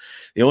NFL.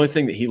 The only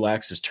thing that he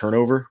lacks is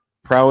turnover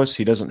prowess.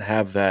 He doesn't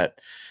have that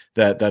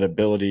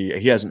ability.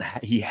 He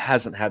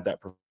hasn't had that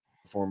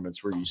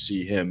performance where you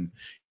see him,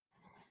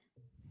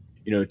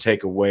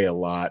 take away a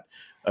lot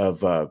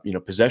of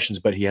possessions,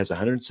 but he has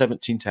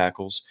 117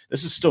 tackles.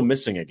 This is still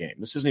missing a game.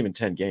 This isn't even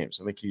 10 games.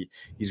 I think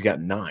he's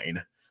got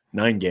nine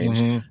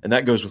games, and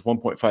that goes with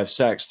 1.5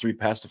 sacks, 3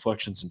 pass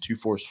deflections, and 2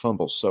 forced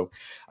fumbles. So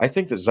I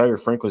think that Zaire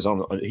Franklin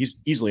he's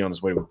easily on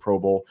his way to a Pro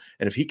Bowl,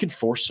 and if he can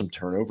force some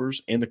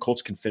turnovers and the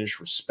Colts can finish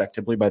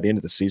respectably by the end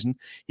of the season,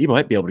 he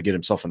might be able to get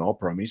himself an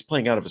All-Pro. I mean, he's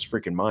playing out of his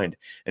freaking mind,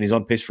 and he's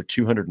on pace for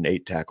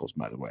 208 tackles,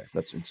 by the way.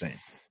 That's insane.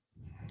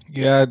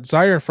 Yeah,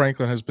 Zaire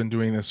Franklin has been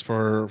doing this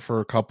for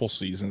a couple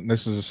seasons.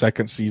 This is the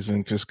second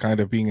season, just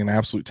kind of being an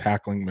absolute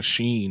tackling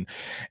machine.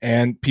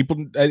 And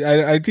people,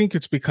 I think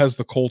it's because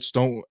the Colts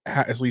don't,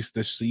 at least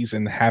this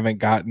season, haven't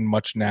gotten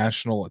much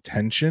national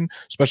attention,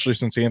 especially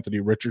since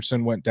Anthony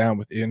Richardson went down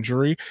with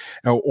injury,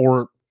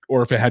 or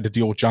if it had to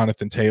deal with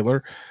Jonathan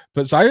Taylor.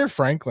 But Zaire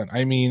Franklin,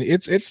 I mean,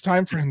 it's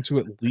time for him to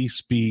at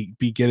least be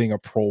getting a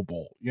Pro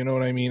Bowl. You know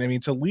what I mean? I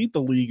mean, to lead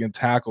the league in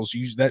tackles,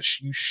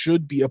 you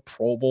should be a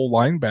Pro Bowl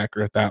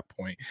linebacker at that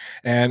point.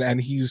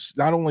 And he's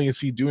not only is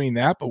he doing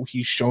that, but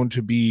he's shown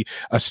to be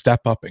a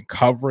step up in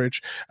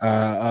coverage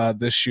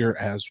this year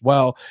as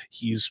well.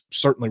 He's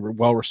certainly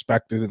well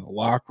respected in the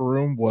locker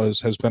room.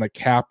 Has been a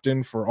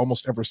captain for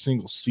almost every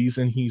single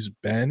season he's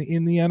been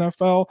in the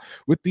NFL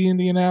with the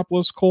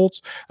Indianapolis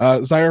Colts.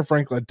 Zaire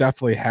Franklin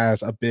definitely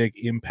has a big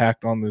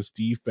impact on this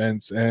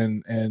defense,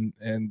 and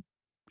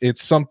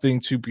it's something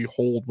to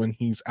behold when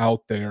he's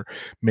out there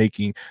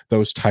making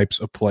those types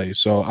of plays.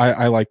 So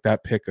I like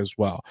that pick as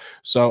well.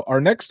 So our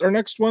next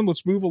one,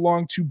 let's move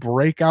along to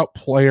breakout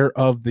player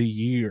of the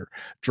year,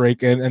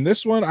 Drake. And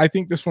this one, I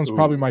think this one's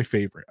probably my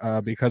favorite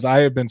because I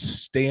have been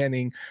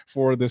standing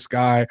for this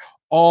guy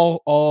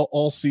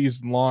all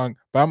season long.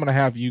 But I'm going to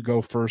have you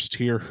go first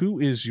here. Who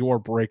is your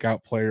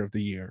breakout player of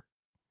the year?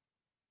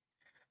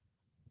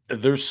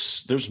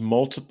 There's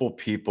multiple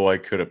people I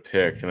could have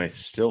picked, and I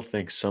still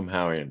think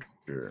somehow,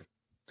 Andrew,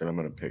 that I'm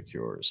going to pick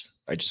yours.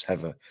 I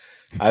have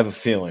a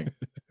feeling.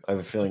 I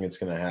have a feeling it's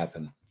going to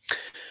happen.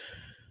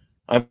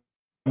 I'm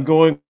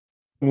going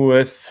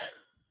with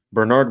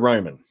Bernhard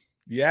Raimann.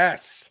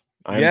 Yes.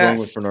 I'm going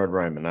with Bernhard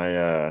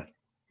Raimann.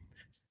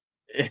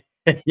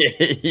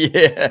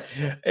 Yeah.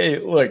 Hey,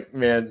 look,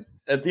 man,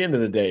 at the end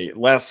of the day,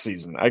 last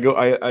season,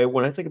 I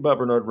when I think about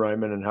Bernhard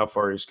Raimann and how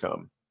far he's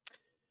come,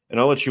 and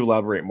I'll let you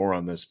elaborate more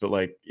on this, but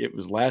like it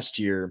was last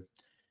year,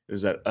 it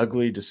was that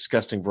ugly,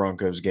 disgusting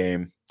Broncos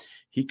game.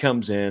 He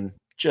comes in,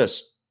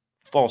 just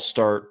false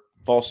start,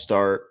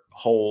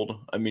 hold.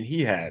 I mean,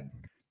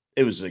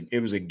 it was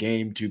a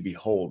game to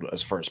behold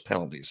as far as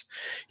penalties.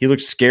 He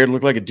looked scared,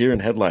 looked like a deer in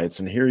headlights,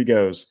 and here he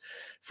goes.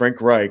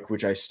 Frank Reich,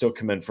 which I still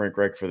commend Frank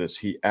Reich for this,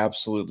 he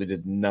absolutely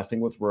did nothing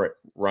with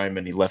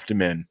Raimann. He left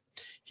him in.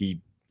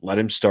 He let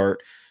him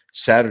start.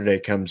 Saturday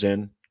comes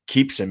in,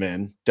 keeps him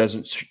in,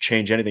 doesn't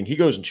change anything. He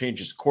goes and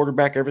changes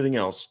quarterback, everything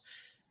else.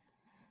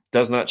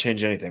 Does not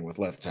change anything with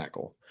left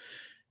tackle.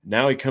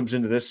 Now he comes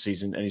into this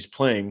season and he's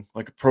playing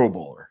like a Pro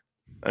Bowler.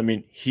 I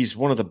mean, he's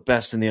one of the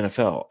best in the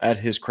NFL at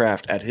his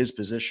craft, at his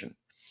position.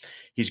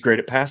 He's great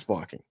at pass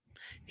blocking.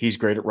 He's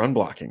great at run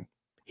blocking.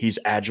 He's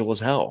agile as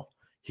hell.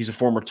 He's a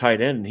former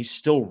tight end, and he's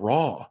still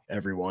raw,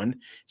 everyone.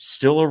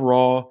 Still a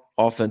raw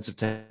offensive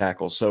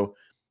tackle. So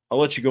I'll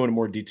let you go into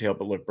more detail,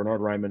 but look,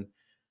 Bernhard Raimann,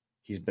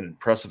 he's been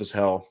impressive as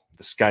hell.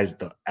 The sky's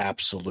the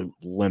absolute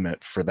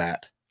limit for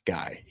that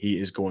guy. He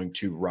is going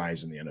to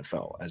rise in the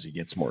NFL as he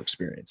gets more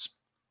experience.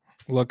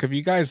 Look, if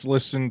you guys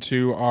listened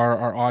to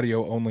our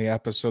audio only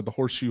episode, the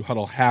Horseshoe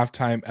Huddle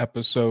halftime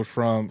episode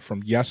from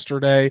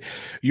yesterday,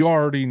 you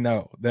already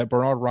know that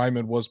Bernhard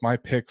Raimann was my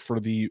pick for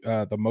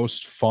the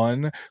most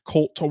fun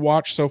Colt to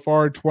watch so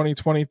far in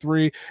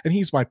 2023, and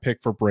he's my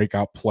pick for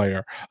breakout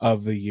player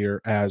of the year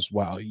as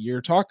well.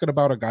 You're talking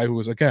about a guy who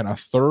was, again, a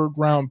third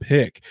round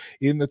pick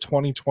in the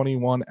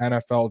 2021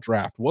 NFL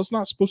draft, was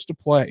not supposed to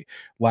play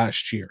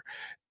last year.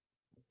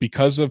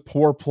 Because of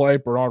poor play,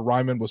 Bernhard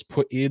Raimann was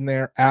put in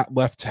there at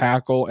left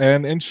tackle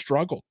and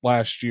struggled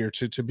last year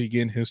to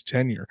begin his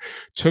tenure.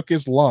 Took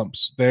his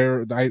lumps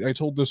there. I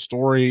told this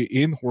story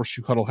in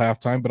Horseshoe Huddle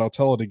halftime, but I'll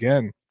tell it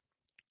again.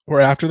 Where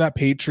after that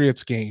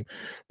Patriots game,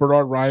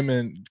 Bernhard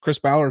Raimann, Chris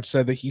Ballard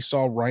said that he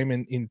saw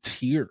Raimann in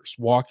tears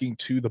walking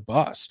to the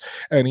bus,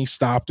 and he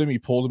stopped him. He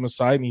pulled him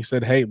aside and he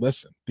said, "Hey,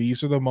 listen,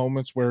 these are the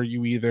moments where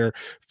you either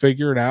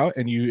figure it out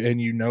and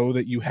you know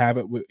that you have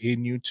it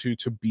within you to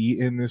be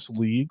in this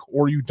league,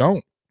 or you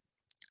don't."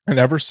 And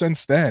ever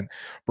since then,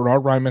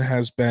 Bernhard Raimann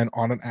has been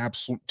on an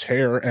absolute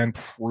tear and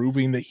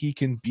proving that he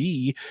can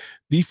be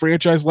the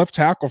franchise left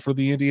tackle for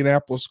the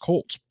Indianapolis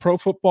Colts. Pro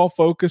Football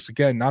Focus,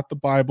 again, not the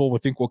Bible. I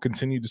think we'll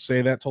continue to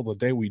say that till the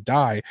day we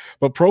die.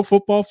 But Pro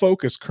Football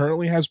Focus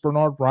currently has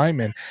Bernhard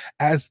Raimann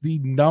as the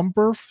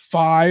number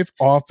 5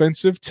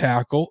 offensive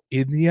tackle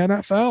in the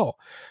NFL.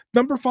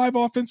 Number 5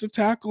 offensive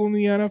tackle in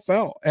the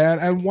NFL,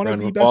 and one of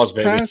the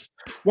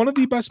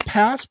best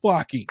pass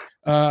blocking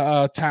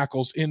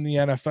tackles in the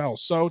NFL.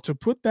 So to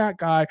put that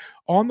guy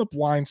on the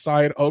blind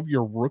side of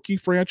your rookie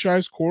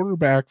franchise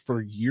quarterback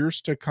for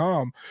years to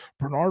come,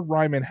 Bernhard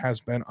Raimann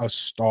has been a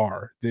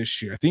star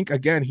this year. I think,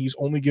 again, he's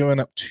only given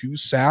up 2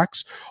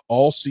 sacks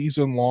all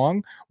season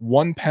long,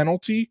 1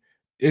 penalty.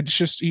 It's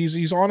just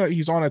he's on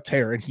a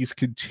tear, and he's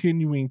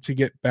continuing to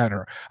get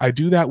better. I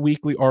do that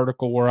weekly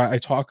article where I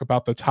talk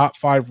about the top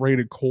 5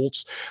 rated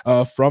Colts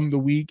from the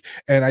week,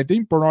 and I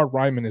think Bernhard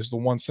Raimann is the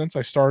one. Since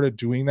I started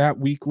doing that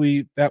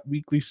weekly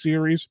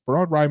series,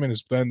 Bernhard Raimann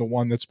has been the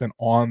one that's been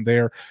on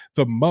there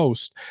the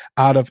most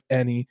out of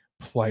any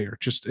player.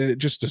 Just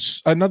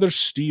another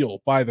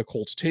steal by the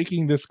Colts,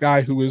 taking this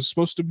guy who is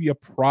supposed to be a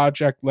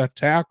project left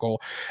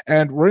tackle,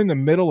 and we're in the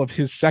middle of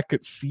his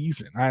second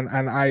season,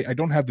 and I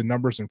don't have the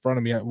numbers in front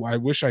of me. I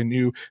wish I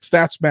knew.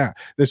 Stats, Matt,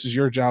 this is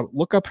your job.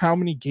 Look up how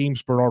many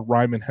games Bernhard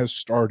Raimann has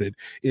started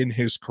in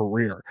his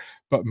career.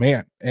 But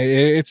man,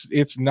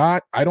 it's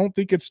not, I don't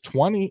think it's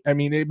 20. I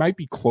mean, it might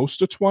be close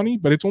to 20,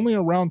 but it's only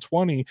around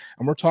 20.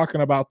 And we're talking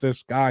about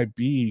this guy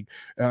being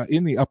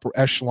in the upper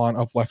echelon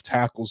of left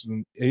tackles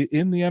in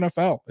the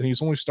NFL. And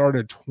he's only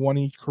started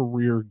 20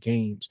 career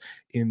games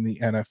in the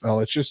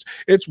NFL.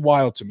 It's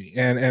wild to me.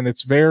 And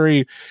it's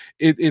very,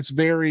 and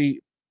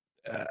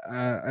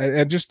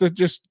just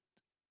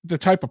the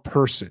type of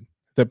person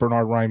that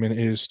Bernhard Raimann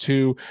is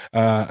too.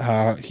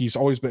 He's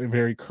always been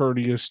very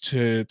courteous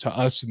to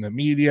us in the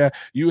media.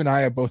 You and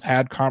I have both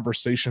had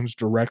conversations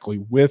directly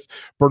with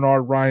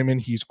Bernhard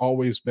Raimann. He's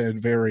always been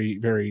very,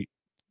 very,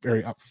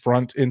 very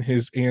upfront in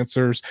his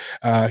answers.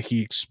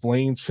 He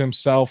explains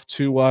himself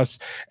to us,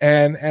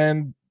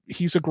 and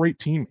he's a great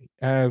teammate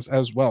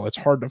as well. It's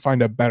hard to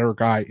find a better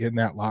guy in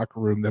that locker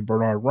room than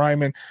Bernhard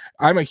Raimann.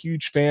 I'm a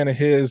huge fan of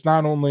his,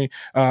 not only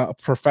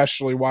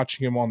professionally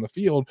watching him on the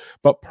field,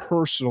 but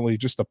personally,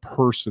 just the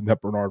person that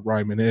Bernhard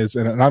Raimann is.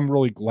 And I'm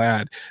really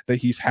glad that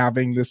he's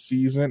having this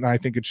season. And I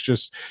think it's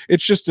just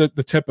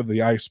the tip of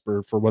the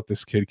iceberg for what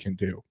this kid can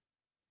do.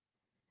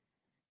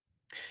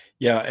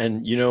 Yeah,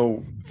 and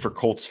for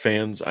Colts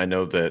fans, I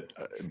know that,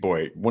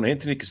 boy, when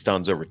Anthony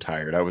Costanzo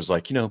retired, I was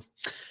like,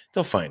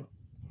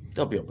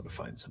 they'll be able to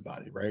find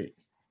somebody, right?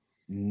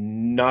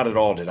 Not at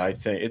all did I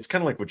think. It's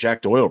kind of like with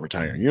Jack Doyle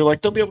retiring. You're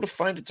like, they'll be able to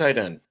find a tight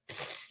end.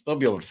 They'll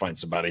be able to find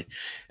somebody.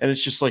 And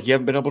it's just like you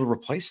haven't been able to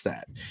replace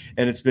that.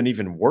 And it's been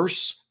even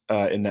worse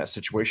in that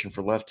situation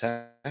for left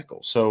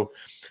tackle. So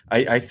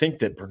I think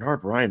that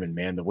Bernhard Raimann,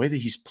 man, the way that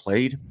he's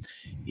played,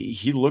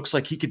 he looks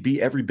like he could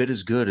be every bit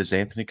as good as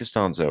Anthony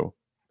Costanzo.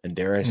 And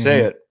dare I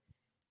say it,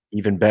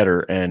 even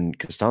better. And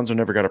Costanzo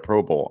never got a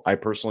Pro Bowl. I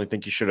personally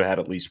think he should have had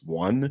at least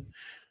one.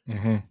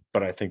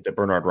 But I think that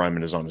Bernhard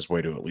Raimann is on his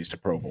way to at least a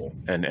Pro Bowl,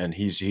 and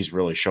he's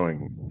really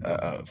showing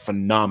a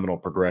phenomenal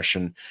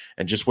progression.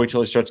 And just wait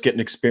till he starts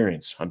getting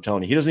experience. I'm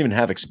telling you, he doesn't even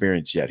have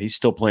experience yet. He's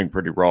still playing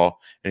pretty raw,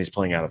 and he's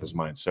playing out of his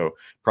mind. So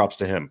props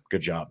to him.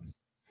 Good job.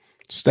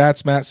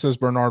 Stats Matt says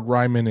Bernard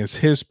Ryman is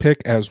his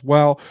pick as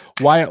well.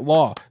 Wyatt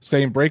Law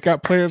saying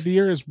breakout player of the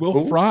year is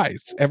Will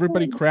Fries.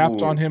 Everybody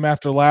crapped on him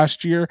after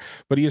last year,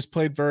 but he has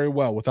played very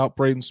well without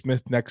Braden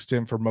Smith next to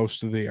him for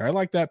most of the year. I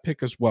like that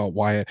pick as well,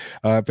 Wyatt.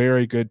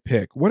 Very good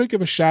pick. Want to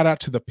give a shout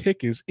out to The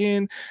Pick Is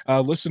In.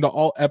 Listen to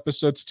all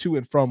episodes to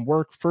and from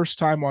work. First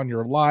time on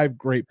your live.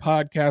 Great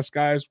podcast,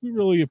 guys. We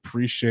really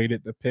appreciate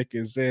it. The Pick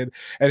Is In.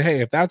 And hey,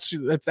 if that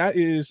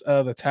is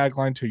the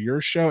tagline to your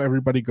show,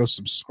 everybody go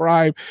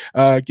subscribe.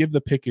 Give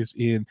The Pick Is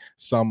In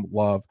some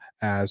love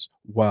as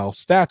well.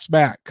 Stats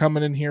Matt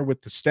coming in here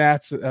with the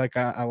stats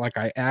like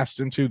I asked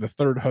him to, the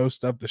third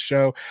host of the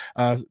show.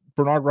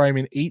 Bernard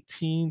Ryman,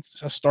 18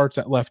 starts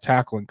at left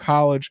tackle in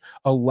college,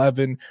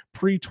 11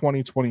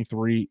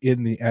 pre-2023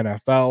 in the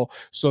NFL.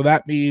 So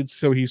that means,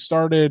 he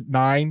started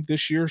 9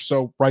 this year,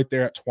 so right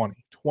there at 20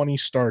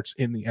 starts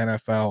in the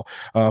NFL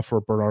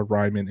for Bernard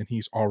Ryman, and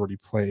he's already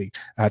playing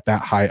at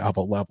that high of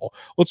a level.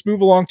 Let's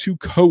move along to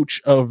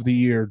Coach of the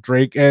Year,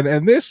 Drake.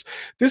 And this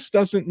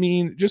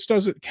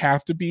doesn't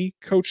have to be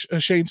Coach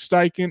Shane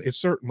Steichen. It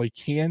certainly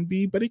can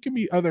be, but it can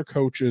be other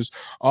coaches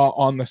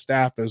on the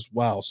staff as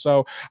well.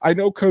 So I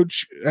know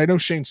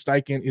Shane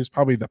Steichen is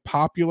probably the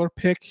popular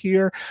pick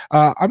here.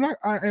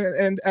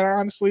 And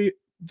honestly,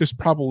 this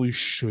probably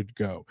should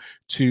go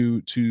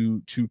to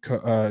Shane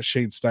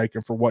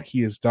Steichen for what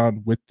he has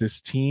done with this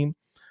team.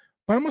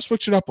 But I'm going to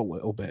switch it up a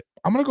little bit.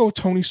 I'm going to go with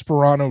Tony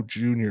Sperano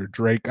Jr.,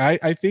 Drake.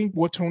 I think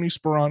what Tony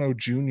Sperano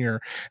Jr.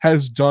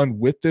 has done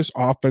with this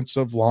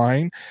offensive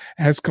line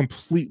has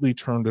completely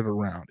turned it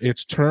around.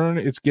 It's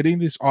getting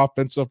this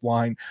offensive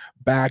line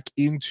back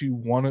into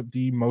one of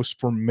the most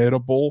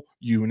formidable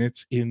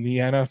units in the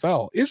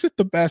NFL. Is it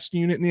the best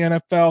unit in the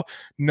NFL?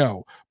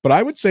 No, but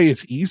I would say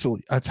it's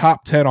easily a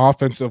top 10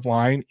 offensive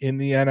line in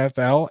the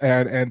NFL,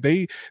 and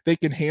they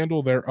can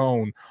handle their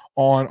own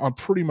on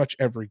pretty much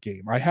every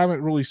game. I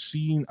haven't really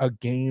seen a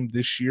game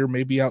this year,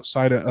 maybe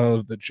outside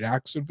of the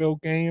Jacksonville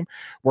game,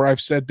 where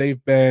I've said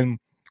they've been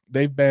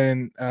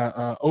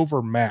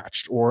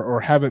overmatched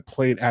or haven't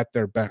played at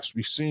their best.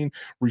 We've seen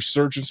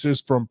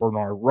resurgences from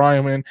Bernard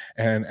Ryman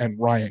and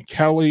Ryan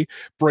Kelly.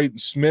 Braden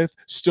Smith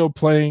still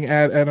playing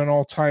at an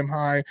all-time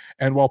high.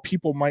 And while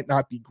people might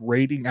not be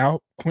grading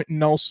out Quentin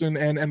Nelson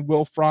and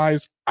Will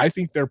Fries, I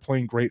think they're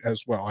playing great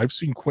as well. I've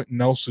seen Quentin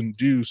Nelson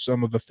do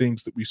some of the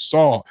things that we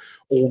saw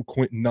old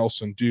Quentin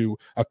Nelson do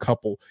a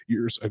couple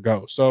years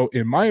ago. So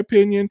in my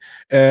opinion,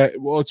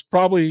 it's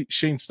probably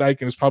Shane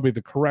Steichen is probably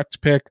the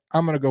correct pick.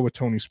 I'm going to go with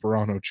Tony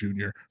Sperano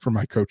Jr. for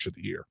my Coach of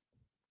the Year.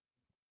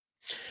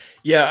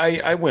 Yeah,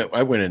 I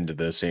went into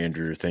this,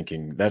 Andrew,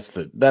 thinking that's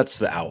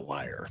the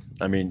outlier.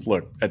 I mean,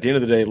 look, at the end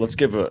of the day, let's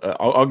give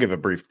I'll give a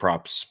brief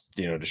props,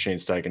 to Shane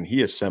Steichen.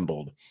 He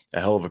assembled a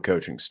hell of a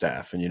coaching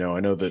staff, and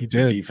I know that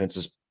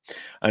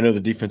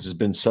the defense has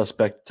been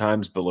suspect at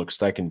times, but look,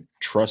 Steichen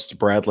trusts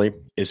Bradley.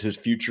 Is his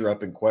future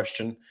up in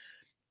question?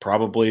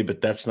 Probably,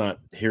 but that's not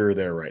here or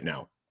there right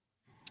now.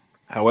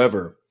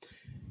 However,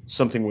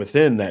 something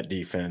within that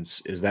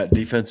defense is that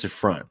defensive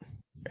front,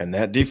 and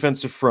that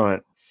defensive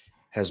front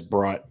has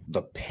brought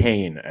the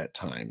pain at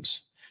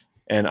times.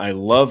 And I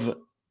love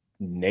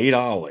Nate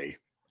Ollie.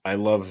 I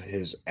love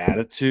his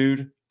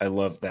attitude. I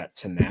love that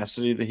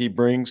tenacity that he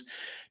brings.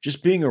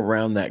 Just being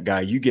around that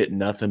guy, you get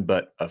nothing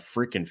but a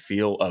freaking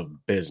feel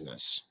of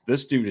business.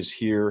 This dude is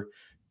here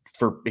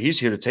he's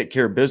here to take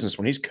care of business.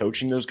 When he's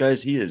coaching those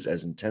guys, he is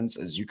as intense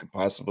as you could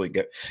possibly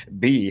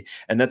be.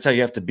 And that's how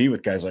you have to be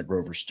with guys like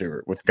Grover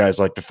Stewart, with guys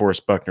like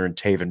DeForest Buckner and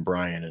Taven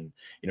Bryan and,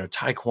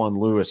 Tyquan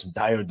Lewis and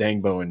Dio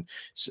Dangbo and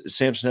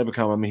Samson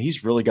Ebukam. I mean,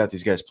 he's really got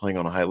these guys playing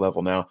on a high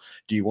level now.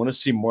 Do you want to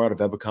see more out of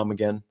Ebukam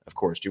again? Of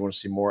course. Do you want to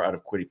see more out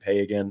of Kwity Paye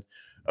again?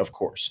 Of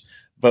course.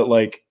 But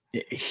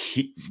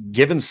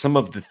given some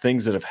of the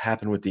things that have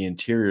happened with the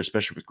interior,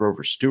 especially with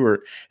Grover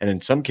Stewart, and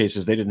in some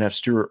cases they didn't have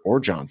Stewart or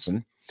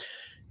Johnson,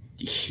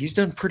 he's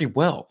done pretty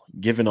well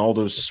given all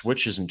those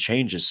switches and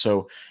changes.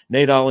 So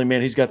Nate Ollie,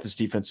 man, he's got this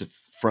defensive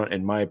front,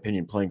 in my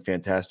opinion, playing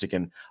fantastic.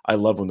 And I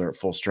love when they're at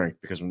full strength,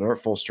 because when they're at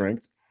full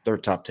strength, they're a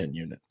top 10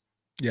 unit.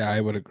 Yeah,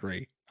 I would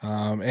agree.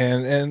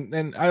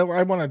 And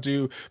I want to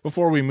do,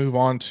 before we move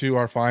on to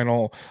our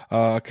final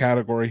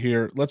category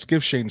here, let's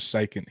give Shane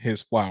Steichen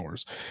his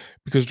flowers,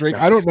 because Drake,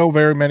 I don't know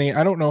very many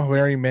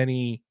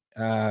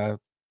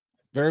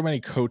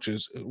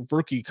coaches,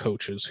 rookie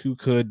coaches, who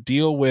could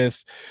deal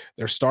with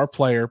their star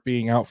player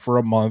being out for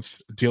a month,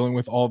 dealing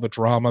with all the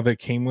drama that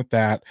came with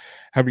that,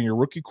 having your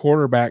rookie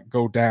quarterback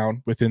go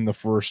down within the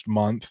first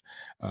month,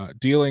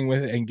 dealing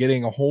with and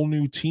getting a whole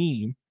new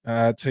team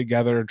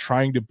together,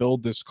 trying to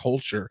build this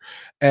culture.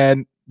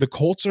 And the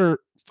Colts are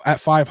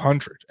at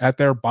 500 at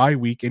their bye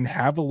week and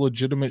have a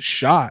legitimate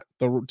shot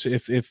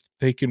if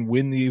they can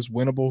win these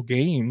winnable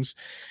games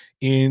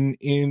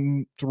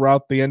in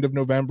throughout the end of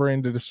November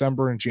into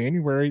December and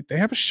January. They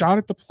have a shot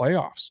at the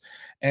playoffs.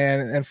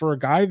 And for a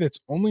guy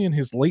that's only in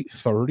his late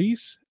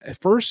 30s,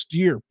 first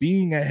year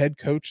being a head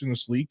coach in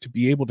this league, to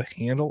be able to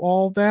handle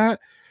all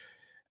that,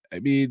 I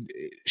mean,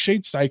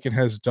 Shane Steichen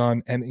has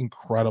done an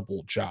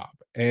incredible job.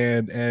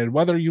 And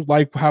whether you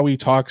like how he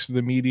talks to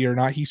the media or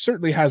not, he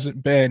certainly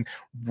hasn't been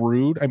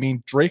rude. I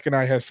mean, Drake and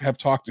I have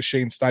talked to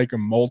Shane Steichen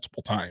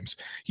multiple times.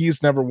 He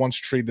has never once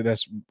treated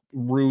us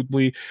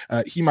rudely.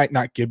 He might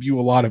not give you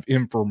a lot of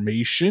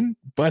information,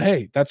 but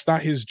hey, that's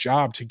not his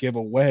job to give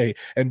away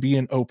and be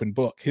an open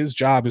book. His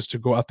job is to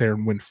go out there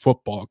and win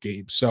football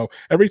games. So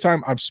every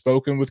time I've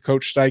spoken with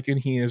Coach Steichen,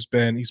 he's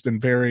been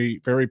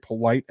very, very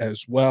polite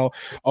as well.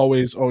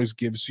 Always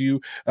gives you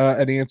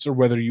an answer,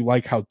 whether you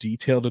like how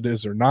detailed it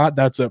is or not.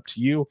 That's up to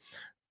you.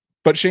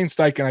 But Shane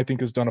Steichen, I think,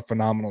 has done a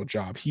phenomenal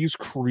job. He's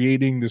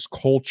creating this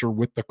culture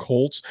with the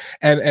Colts,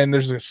 and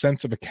there's a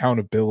sense of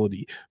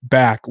accountability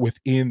back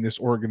within this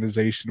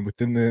organization,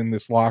 in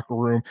this locker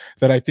room,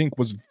 that I think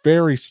was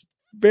very,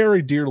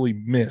 very dearly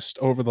missed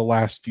over the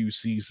last few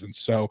seasons.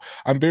 So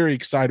I'm very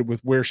excited with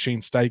where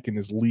Shane Steichen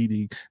is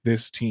leading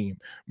this team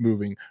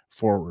moving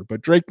forward.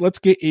 But Drake, let's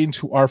get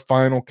into our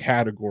final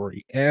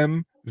category,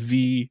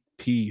 MVP.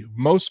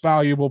 Most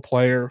valuable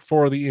player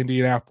for the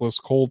Indianapolis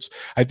Colts.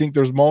 I think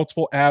there's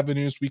multiple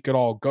avenues we could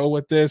all go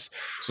with this.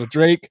 So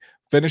Drake,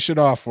 finish it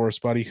off for us,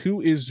 buddy.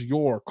 Who is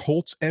your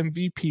Colts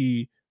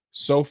MVP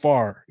so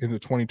far in the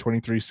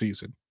 2023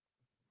 season?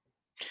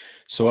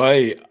 So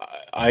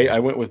I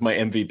went with my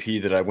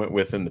MVP that I went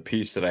with in the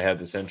piece that I had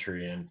this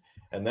entry in,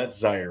 and that's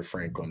Zaire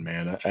Franklin,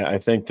 man. I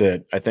think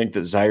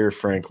that Zaire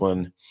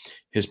Franklin,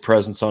 his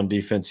presence on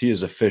defense, he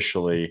is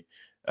officially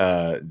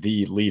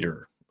the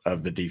leader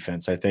of the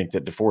defense. I think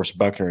that DeForest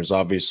Buckner is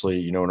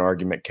obviously, an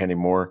argument, Kenny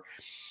Moore,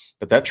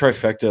 but that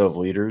trifecta of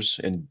leaders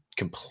in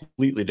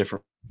completely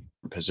different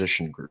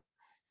position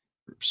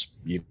groups.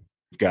 You've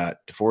got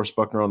DeForest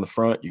Buckner on the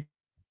front, you've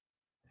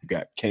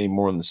got Kenny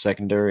Moore in the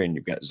secondary, and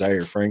you've got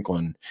Zaire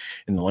Franklin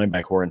in the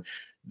linebacker core. And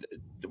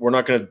we're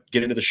not going to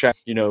get into the Shaq,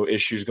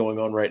 issues going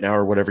on right now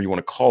or whatever you want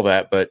to call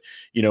that, but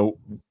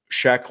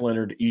Shaq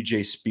Leonard,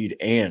 EJ Speed,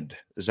 and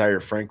Zaire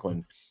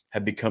Franklin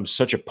have become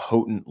such a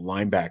potent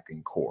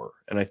linebacking core.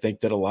 And I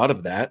think that a lot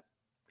of that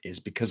is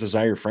because of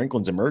Zaire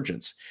Franklin's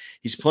emergence.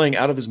 He's playing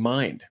out of his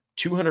mind.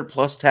 200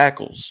 plus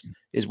tackles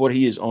is what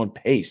he is on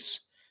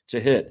pace to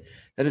hit.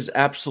 That is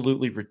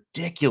absolutely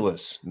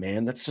ridiculous,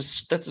 man. That's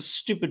a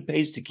stupid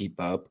pace to keep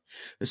up,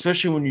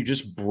 especially when you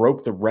just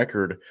broke the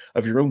record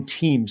of your own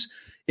team's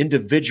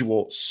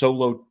individual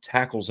solo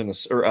tackles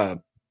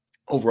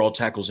overall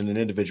tackles in an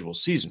individual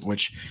season,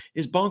 which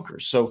is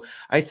bonkers. So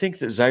I think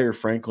that Zaire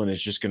Franklin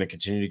is just going to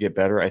continue to get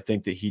better. I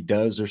think that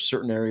there's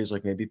certain areas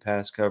like maybe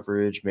pass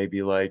coverage,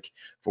 maybe like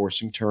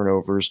forcing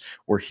turnovers,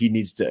 where he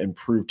needs to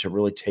improve to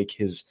really take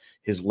his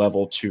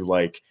level to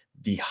like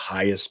the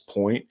highest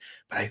point.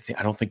 But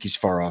I don't think he's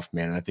far off,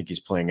 man. I think he's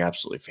playing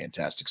absolutely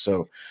fantastic.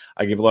 So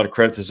I give a lot of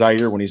credit to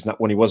Zaire when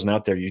he wasn't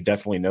out there. You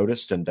definitely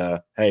noticed. And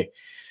hey,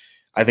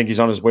 I think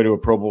he's on his way to a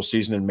Pro Bowl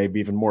season and maybe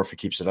even more if he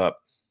keeps it up.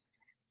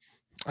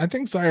 I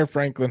think Zaire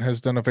Franklin has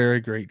done a very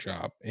great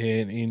job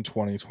in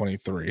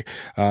 2023.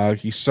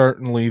 He's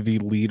certainly the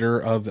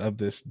leader of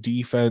this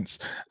defense,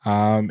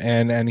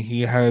 and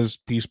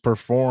he's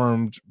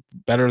performed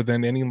better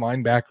than any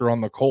linebacker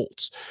on the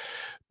Colts.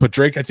 But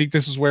Drake, I think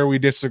this is where we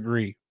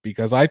disagree,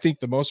 because I think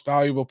the most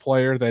valuable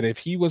player, that if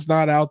he was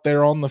not out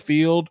there on the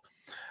field,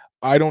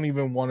 I don't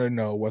even want to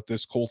know what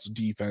this Colts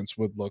defense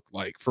would look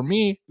like. For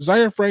me,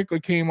 Zaire Franklin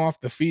came off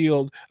the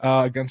field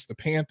against the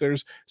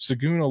Panthers.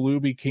 Saguna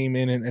Luby came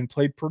in and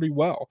played pretty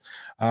well.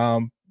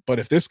 But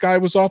if this guy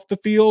was off the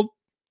field,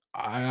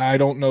 I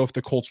don't know if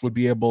the Colts would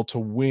be able to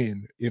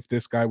win if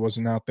this guy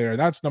wasn't out there.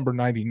 That's number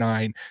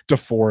 99,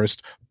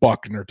 DeForest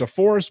Buckner.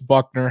 DeForest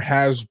Buckner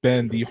has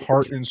been the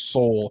heart and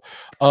soul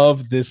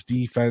of this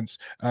defense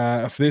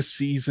of this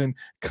season,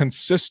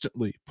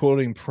 consistently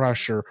putting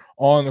pressure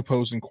on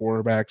opposing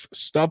quarterbacks,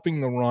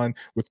 stuffing the run.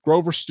 With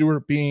Grover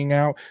Stewart being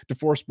out,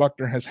 DeForest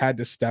Buckner has had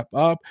to step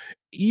up,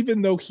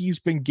 even though he's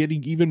been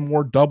getting even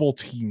more double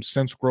teams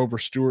since Grover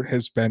Stewart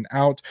has been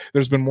out.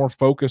 There's been more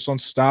focus on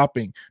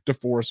stopping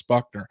DeForest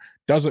Buckner.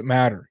 Doesn't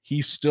matter.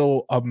 He's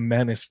still a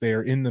menace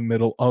there in the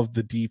middle of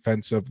the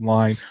defensive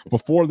line.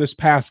 Before this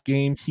past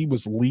game, he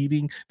was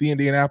leading the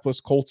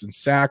Indianapolis Colts in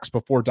sacks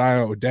before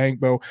Dio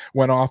Odangbo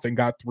went off and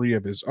got 3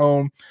 of his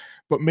own.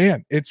 But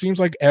man, it seems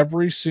like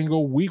every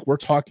single week we're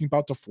talking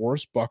about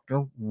DeForest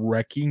Buckner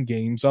wrecking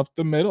games up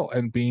the middle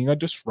and being a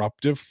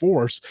disruptive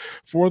force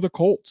for the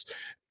Colts.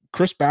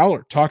 Chris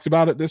Ballard talked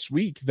about it this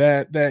week,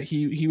 that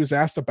he was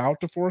asked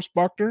about DeForest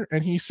Buckner,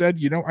 and he said,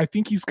 I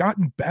think he's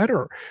gotten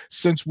better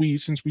since we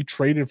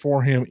traded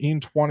for him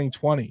in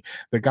 2020.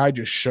 The guy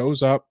just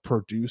shows up,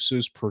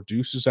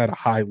 produces at a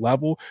high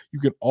level. You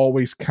can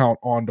always count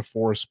on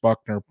DeForest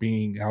Buckner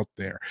being out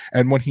there.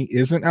 And when he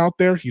isn't out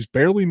there, he's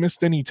barely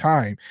missed any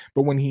time.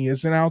 But when he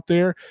isn't out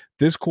there,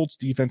 this Colts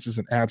defense is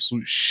an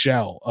absolute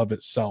shell of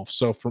itself.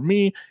 So for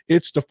me,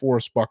 it's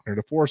DeForest Buckner.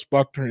 DeForest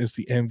Buckner is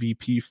the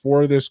MVP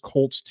for this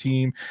Colts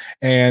team,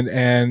 and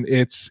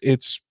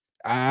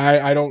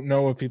I don't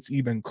know if it's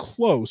even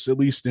close, at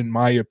least in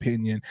my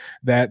opinion,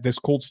 that this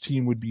Colts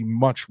team would be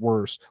much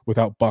worse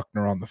without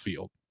Buckner on the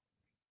field.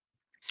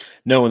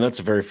 No, and that's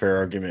a very fair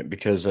argument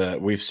because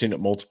we've seen it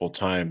multiple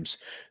times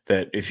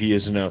that if he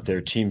isn't out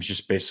there, teams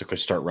just basically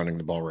start running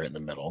the ball right in the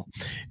middle.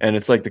 And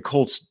it's like the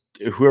Colts,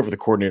 whoever the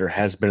coordinator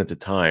has been at the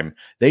time,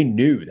 they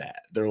knew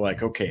that. They're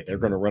like, okay, they're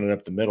going to run it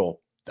up the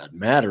middle. Doesn't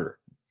matter.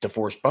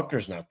 DeForest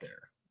Buckner's not there.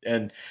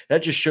 And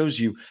that just shows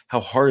you how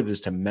hard it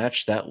is to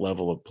match that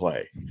level of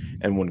play.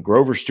 And when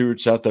Grover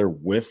Stewart's out there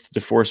with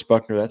DeForest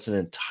Buckner, that's an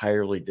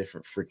entirely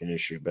different freaking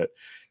issue. But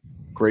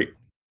great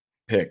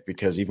pick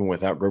because even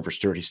without Grover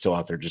Stewart, he's still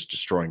out there just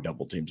destroying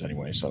double teams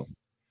anyway. So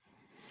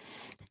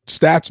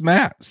Stats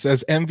Matt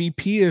says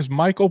MVP is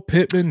Michael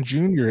Pittman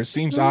Jr. It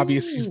seems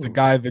obvious he's the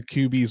guy the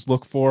QBs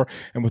look for,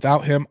 and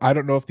without him, I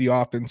don't know if the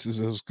offense is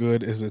as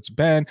good as it's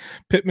been.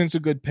 Pittman's a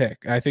good pick.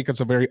 I think it's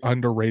a very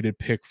underrated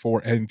pick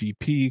for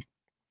MVP.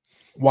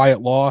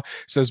 Wyatt Law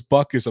says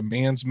Buck is a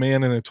man's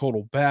man and a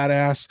total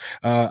badass.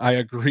 I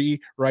agree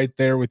right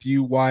there with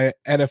you, Wyatt.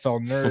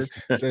 NFL Nerd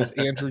says,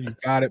 Andrew, you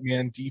got it,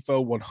 man.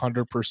 Defo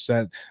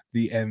 100%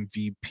 the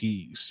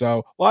MVP.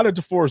 So a lot of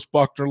DeForest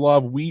Buckner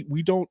love. We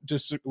don't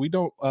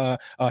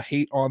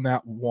hate on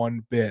that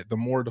one bit. The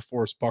more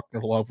DeForest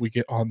Buckner love we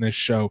get on this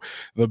show,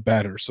 the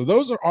better. So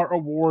those are our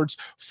awards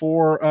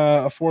for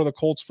the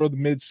Colts for the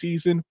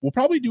midseason. We'll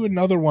probably do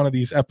another one of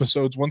these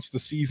episodes once the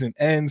season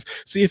ends.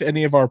 See if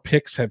any of our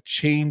picks have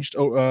changed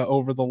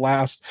over the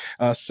last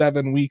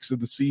 7 weeks of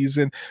the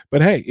season.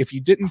 But hey, if you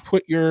didn't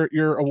put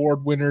your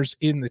award winners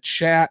in the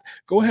chat,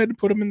 go ahead and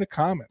put them in the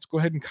comments. Go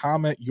ahead and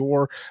comment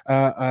your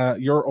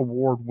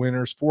award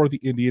winners for the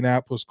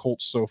Indianapolis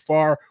Colts so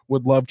far.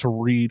 Would love to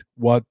read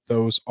what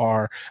those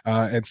are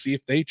and see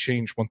if they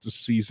change once the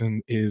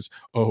season is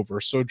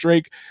over. So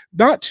Drake,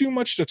 not too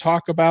much to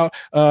talk about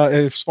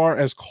as far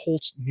as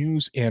Colts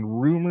news and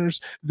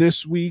rumors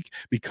this week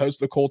because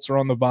the Colts are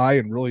on the bye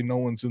and really no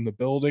one's in the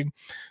building.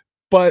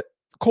 But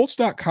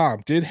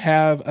Colts.com did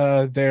have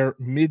their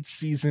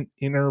midseason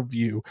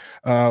interview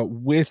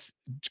with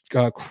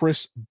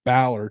Chris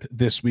Ballard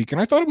this week,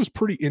 and I thought it was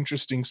pretty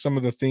interesting, some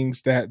of the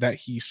things that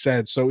he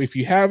said. So if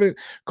you haven't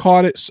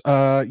caught it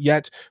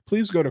yet,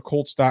 please go to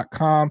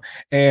Colts.com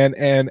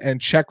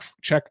and check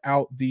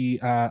out the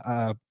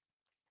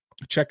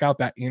check out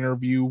that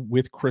interview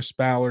with Chris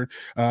Ballard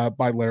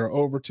by Lara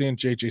Overton.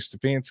 JJ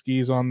Stefanski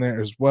is on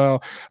there as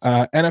well.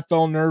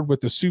 NFL Nerd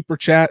with the super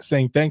chat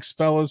saying, thanks,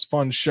 fellas.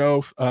 Fun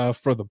show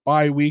for the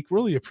bye week.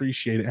 Really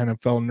appreciate it,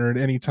 NFL Nerd.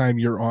 Anytime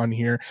you're on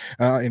here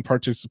and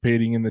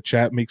participating in the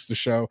chat makes the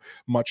show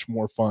much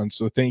more fun.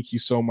 So thank you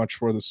so much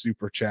for the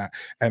super chat,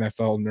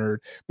 NFL Nerd.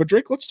 But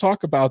Drake, let's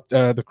talk about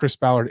the Chris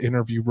Ballard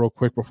interview real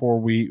quick before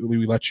we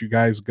let you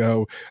guys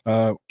go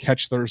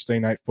catch Thursday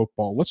Night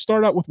Football. Let's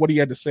start out with what he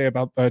had to say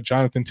about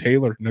Jonathan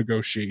Taylor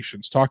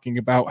negotiations, talking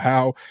about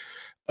how,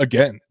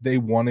 again, they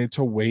wanted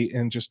to wait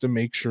and just to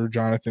make sure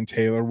Jonathan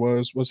Taylor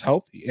was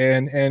healthy,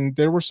 and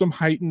there was some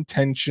heightened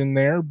tension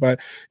there, but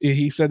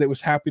he said it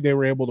was happy they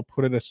were able to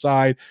put it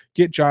aside,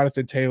 get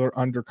Jonathan Taylor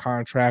under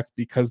contract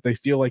because they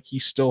feel like he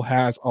still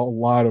has a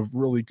lot of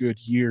really good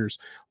years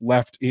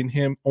left in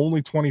him.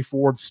 Only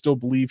 24, still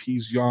believe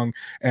he's young,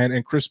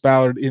 and Chris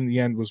Ballard in the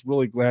end was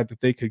really glad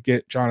that they could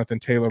get Jonathan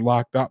Taylor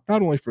locked up,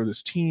 not only for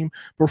this team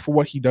but for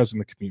what he does in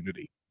the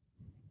community.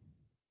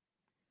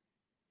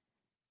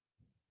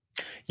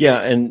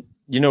 Yeah, and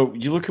you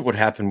look at what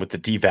happened with the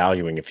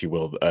devaluing, if you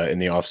will, in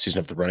the offseason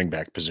of the running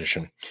back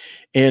position.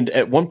 And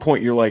at one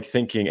point you're like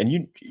thinking, and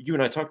you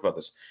and I talked about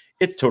this,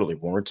 it's totally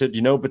warranted,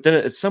 but then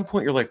at some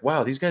point you're like,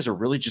 wow, these guys are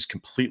really just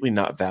completely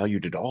not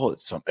valued at all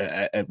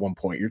at one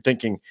point. You're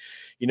thinking,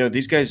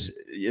 these guys,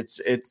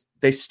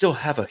 they still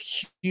have a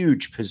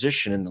huge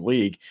position in the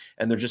league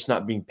and they're just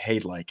not being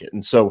paid like it.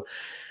 And so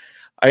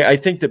I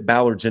think that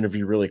Ballard's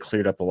interview really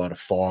cleared up a lot of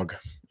fog.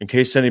 In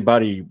case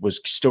anybody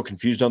was still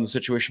confused on the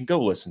situation,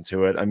 go listen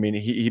to it. I mean,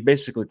 he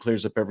basically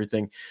clears up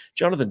everything.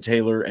 Jonathan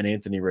Taylor and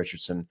Anthony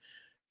Richardson.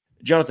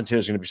 Jonathan Taylor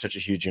is going to be such a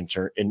huge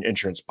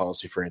insurance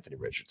policy for Anthony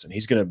Richardson.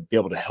 He's going to be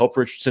able to help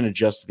Richardson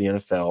adjust to the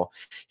NFL.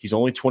 He's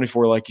only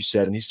 24, like you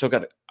said, and he's still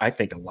got, I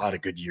think, a lot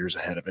of good years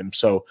ahead of him.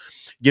 So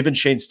given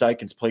Shane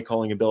Steichen's play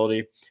calling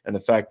ability and the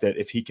fact that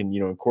if he can,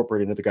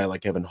 incorporate another guy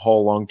like Evan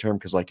Hall long-term,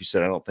 because like you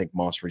said, I don't think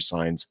Moss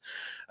resigns.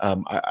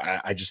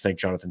 I just think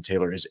Jonathan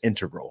Taylor is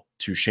integral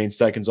to Shane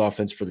Steichen's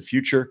offense for the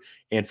future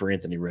and for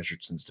Anthony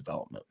Richardson's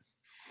development.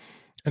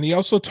 And he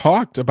also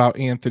talked about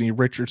Anthony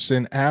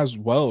Richardson as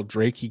well,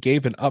 Drake. He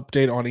gave an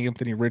update on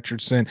Anthony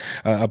Richardson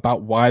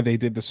about why they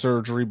did the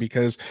surgery,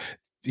 because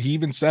he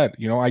even said,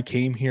 I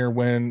came here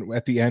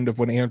at the end of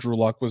when Andrew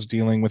Luck was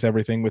dealing with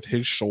everything with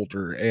his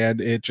shoulder, and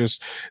it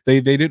just,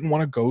 they didn't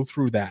want to go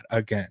through that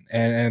again.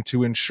 And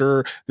to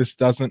ensure this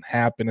doesn't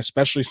happen,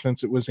 especially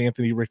since it was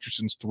Anthony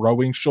Richardson's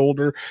throwing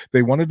shoulder,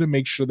 they wanted to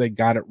make sure they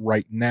got it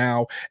right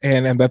now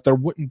and that there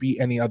wouldn't be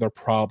any other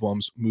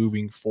problems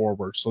moving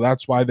forward. So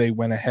that's why they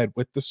went ahead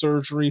with the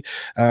surgery.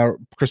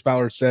 Chris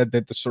Ballard said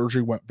that the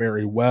surgery went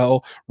very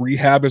well.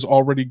 Rehab is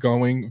already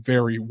going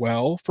very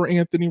well for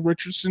Anthony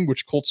Richardson,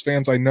 which Colts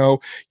fans, I know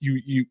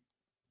you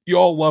You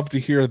all love to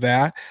hear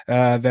that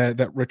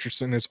that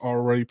Richardson is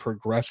already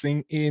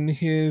progressing in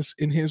his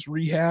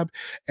rehab,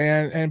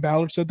 and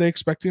Ballard said they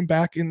expect him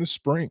back in the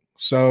spring.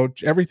 So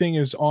everything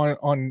is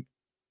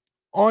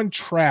on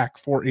track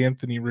for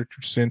Anthony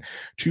Richardson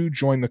to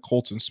join the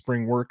Colts in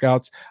spring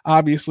workouts.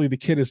 Obviously, the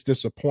kid is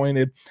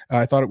disappointed.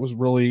 I thought it was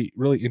really,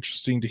 really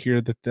interesting to hear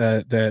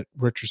that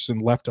Richardson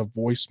left a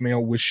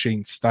voicemail with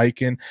Shane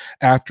Steichen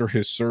after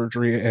his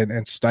surgery, and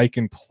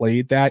Steichen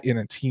played that in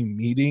a team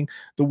meeting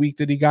the week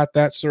that he got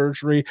that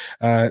surgery,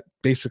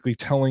 basically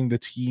telling the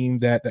team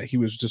that he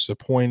was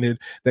disappointed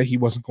that he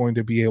wasn't going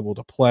to be able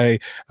to play,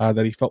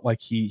 that he felt like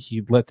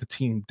he let the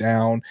team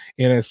down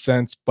in a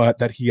sense, but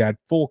that he had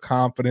full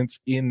confidence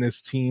in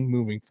this team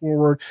moving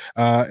forward,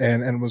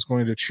 and was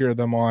going to cheer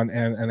them on,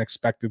 and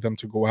expected them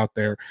to go out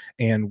there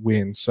and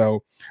win.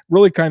 So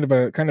really kind of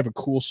a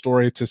cool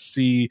story to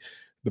see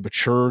the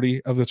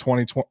maturity of the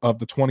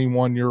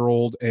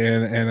 21-year-old,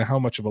 and how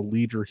much of a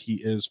leader he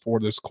is for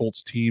this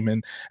Colts team,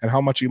 and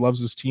how much he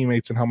loves his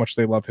teammates and how much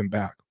they love him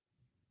back.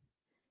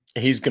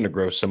 He's going to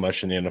grow so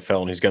much in the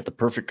NFL, and he's got the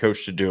perfect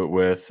coach to do it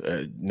with.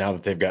 Now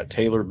that they've got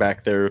Taylor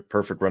back there,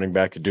 perfect running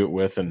back to do it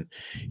with. And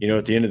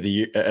at the end of the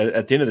year,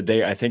 at the end of the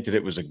day, I think that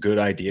it was a good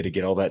idea to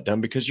get all that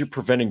done, because you're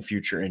preventing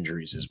future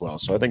injuries as well.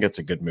 So I think that's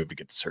a good move to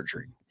get the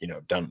surgery,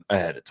 done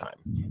ahead of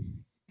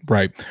time.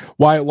 Right.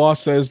 Wyatt Law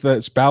says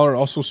that Ballard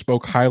also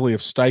spoke highly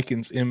of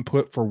Steichen's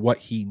input for what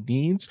he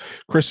needs.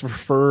 Chris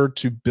referred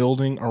to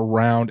building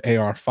around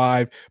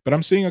AR5, but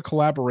I'm seeing a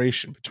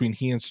collaboration between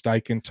he and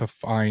Steichen to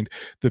find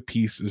the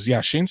pieces.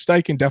 Yeah, Shane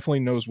Steichen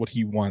definitely knows what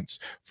he wants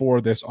for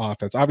this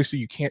offense. Obviously,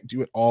 you can't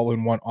do it all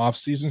in one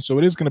offseason, so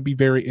it is going to be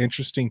very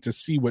interesting to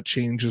see what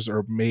changes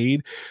are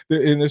made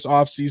in this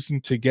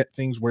offseason to get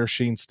things where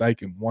Shane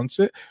Steichen wants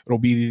it. It'll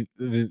be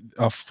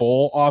a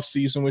full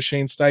offseason with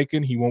Shane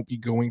Steichen. He won't be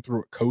going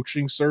through a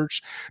coaching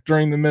search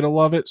during the middle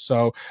of it.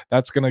 So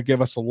that's going to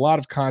give us a lot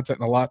of content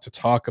and a lot to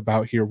talk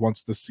about here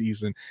once the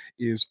season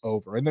is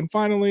over. And then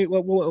finally,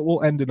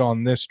 we'll end it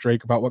on this,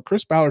 Drake, about what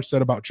Chris Ballard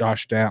said about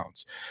Josh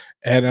Downs.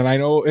 And I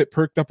know it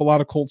perked up a lot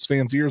of Colts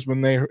fans' ears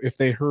if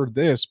they heard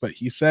this, but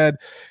he said,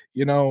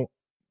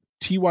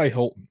 T.Y.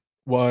 Hilton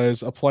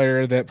was a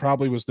player that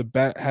probably was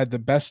had the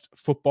best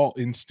football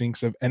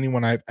instincts of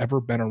anyone I've ever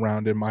been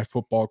around in my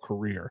football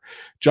career.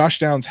 Josh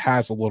Downs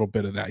has a little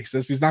bit of that. He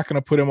says he's not going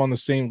to put him on the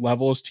same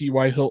level as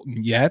T.Y.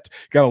 Hilton yet.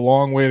 Got a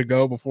long way to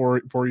go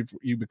before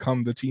you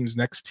become the team's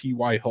next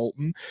T.Y.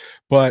 Hilton.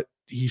 But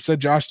he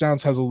said Josh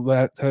Downs has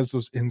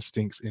those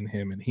instincts in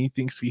him, and he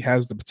thinks he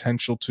has the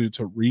potential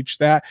to reach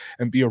that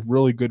and be a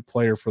really good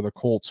player for the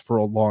Colts for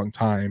a long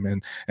time.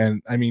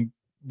 And I mean,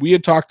 we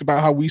had talked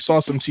about how we saw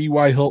some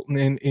T.Y. Hilton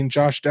in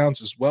Josh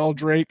Downs as well,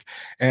 Drake,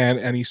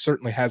 and he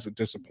certainly hasn't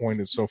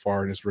disappointed so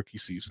far in his rookie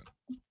season.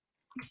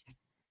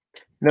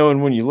 No,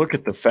 and when you look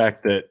at the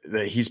fact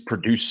that he's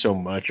produced so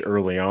much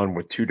early on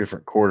with two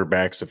different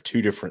quarterbacks of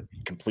two different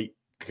completely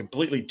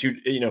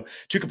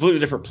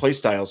different play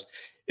styles,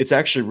 it's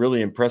actually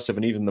really impressive,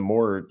 and even the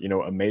more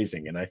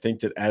amazing. And I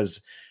think that as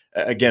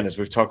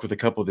we've talked with a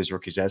couple of these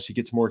rookies, as he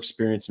gets more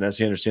experience and as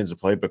he understands the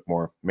playbook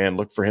more, man,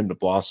 look for him to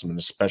blossom, and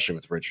especially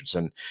with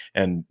Richardson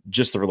and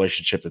just the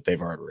relationship that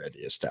they've already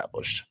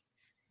established.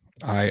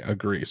 I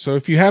agree. So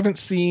if you haven't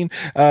seen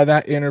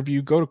that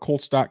interview, go to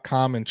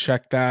Colts.com and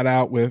check that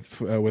out with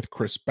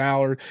Chris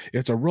Ballard.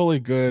 It's a really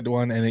good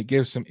one, and it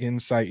gives some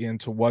insight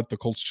into what the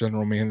Colts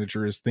general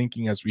manager is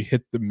thinking as we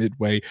hit the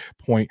midway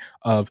point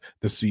of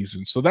the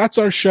season. So that's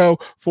our show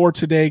for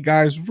today,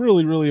 guys.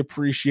 Really, really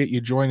appreciate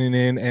you joining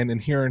in and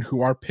hearing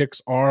who our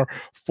picks are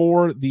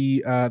for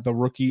the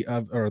rookie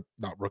of, or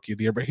not rookie of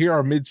the year, but here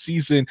are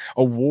midseason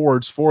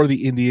awards for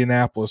the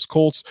Indianapolis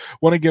Colts.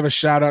 Want to give a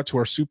shout out to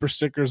our super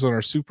stickers and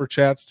our super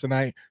chats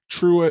tonight.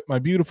 Truett, my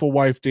beautiful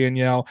wife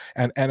Danielle,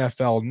 and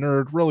NFL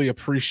Nerd. Really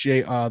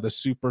appreciate the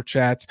super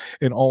chats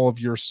and all of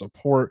your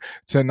support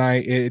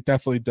tonight. It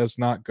definitely does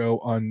not go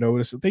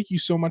unnoticed. And thank you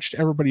so much to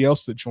everybody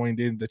else that joined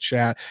in the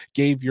chat,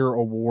 gave your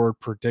award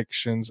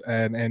predictions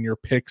and your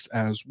picks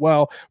as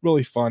well.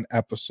 Really fun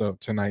episode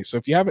tonight. So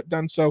if you haven't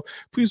done so,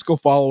 please go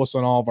follow us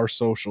on all of our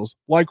socials.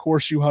 Like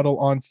Horseshoe Huddle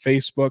on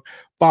Facebook,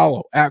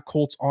 follow at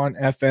Colts on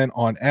FN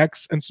on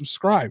X, and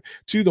subscribe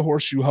to the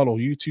Horseshoe Huddle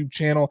YouTube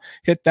channel.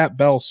 Hit that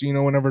bell so you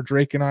know whenever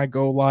Drake and I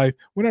go live,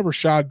 whenever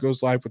Shad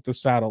goes live with the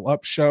Saddle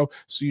Up Show,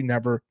 so you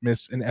never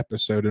miss an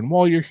episode. And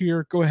while you're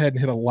here, go ahead and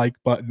hit a like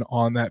button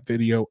on that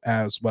video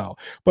as well.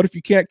 But if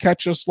you can't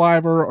catch us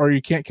live or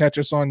you can't catch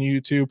us on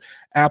YouTube,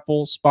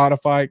 Apple,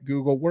 Spotify,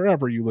 Google,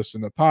 wherever you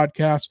listen to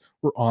podcasts,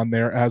 we're on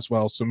there as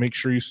well. So make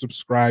sure you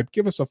subscribe,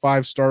 give us a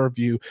 5-star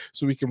review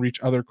so we can reach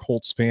other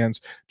Colts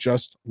fans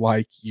just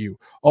like you.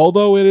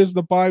 Although it is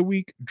the bye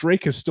week,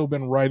 Drake has still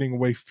been writing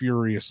away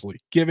furiously,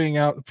 putting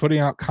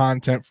out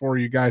content for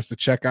you guys to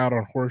check out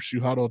on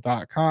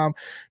horseshoehuddle.com.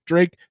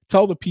 Drake,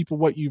 tell the people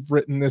what you've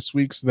written this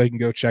week so they can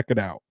go check it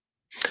out.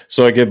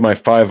 So I give my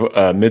 5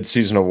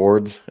 midseason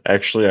awards,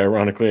 actually,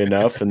 ironically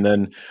enough, and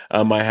then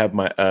I have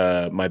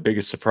my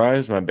biggest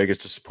surprise, my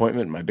biggest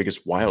disappointment, my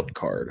biggest wild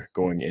card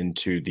going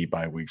into the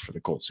bye week for the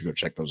Colts. So go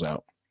check those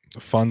out.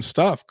 Fun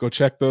stuff. Go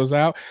check those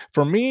out.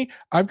 For me,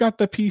 I've got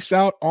the piece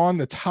out on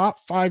the top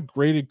 5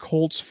 graded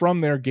Colts from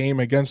their game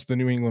against the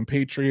New England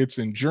Patriots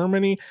in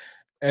Germany.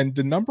 And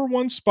the number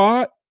 1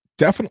 spot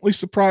definitely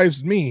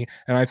surprised me,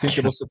 and I think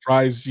it'll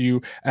surprise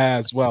you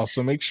as well.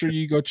 So make sure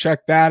you go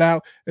check that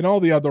out and all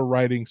the other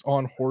writings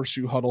on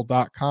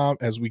horseshoehuddle.com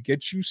as we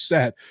get you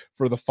set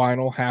for the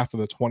final half of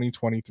the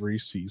 2023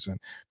 season.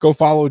 Go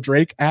follow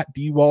Drake at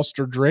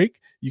DWalsterDrake.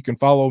 You can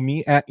follow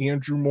me at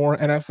Andrew Moore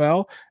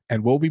NFL,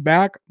 and we'll be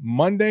back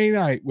Monday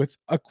night with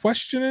a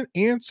question and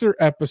answer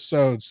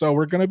episode. So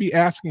we're going to be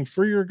asking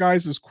for your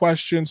guys'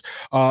 questions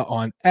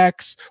on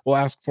X. We'll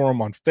ask for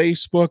them on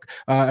Facebook,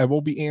 and we'll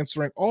be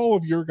answering all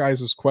of your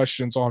guys'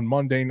 questions on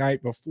Monday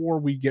night before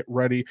we get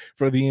ready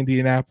for the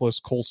Indianapolis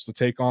Colts to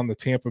take on the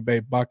Tampa Bay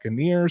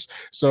Buccaneers.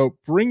 So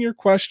bring your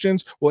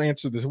questions. We'll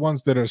answer the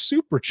ones that are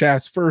super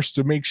chats first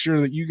to make sure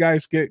that you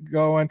guys get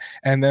going,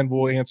 and then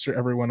we'll answer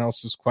everyone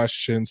else's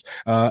questions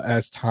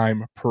as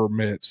time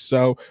permits.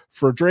 So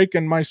for Drake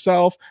and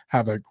myself,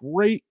 have a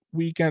great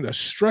weekend, a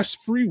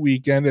stress-free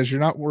weekend, as you're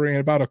not worrying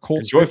about a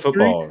Colts Enjoy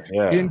victory. football.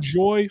 Yeah.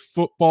 Enjoy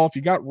football. If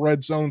you got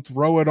red zone,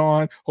 throw it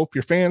on. Hope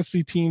your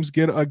fantasy teams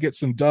get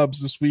some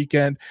dubs this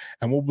weekend,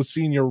 and we'll be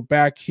seeing you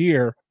back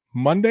here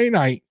Monday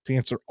night to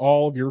answer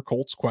all of your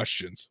Colts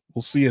questions.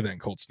 We'll see you then,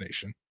 Colts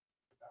Nation.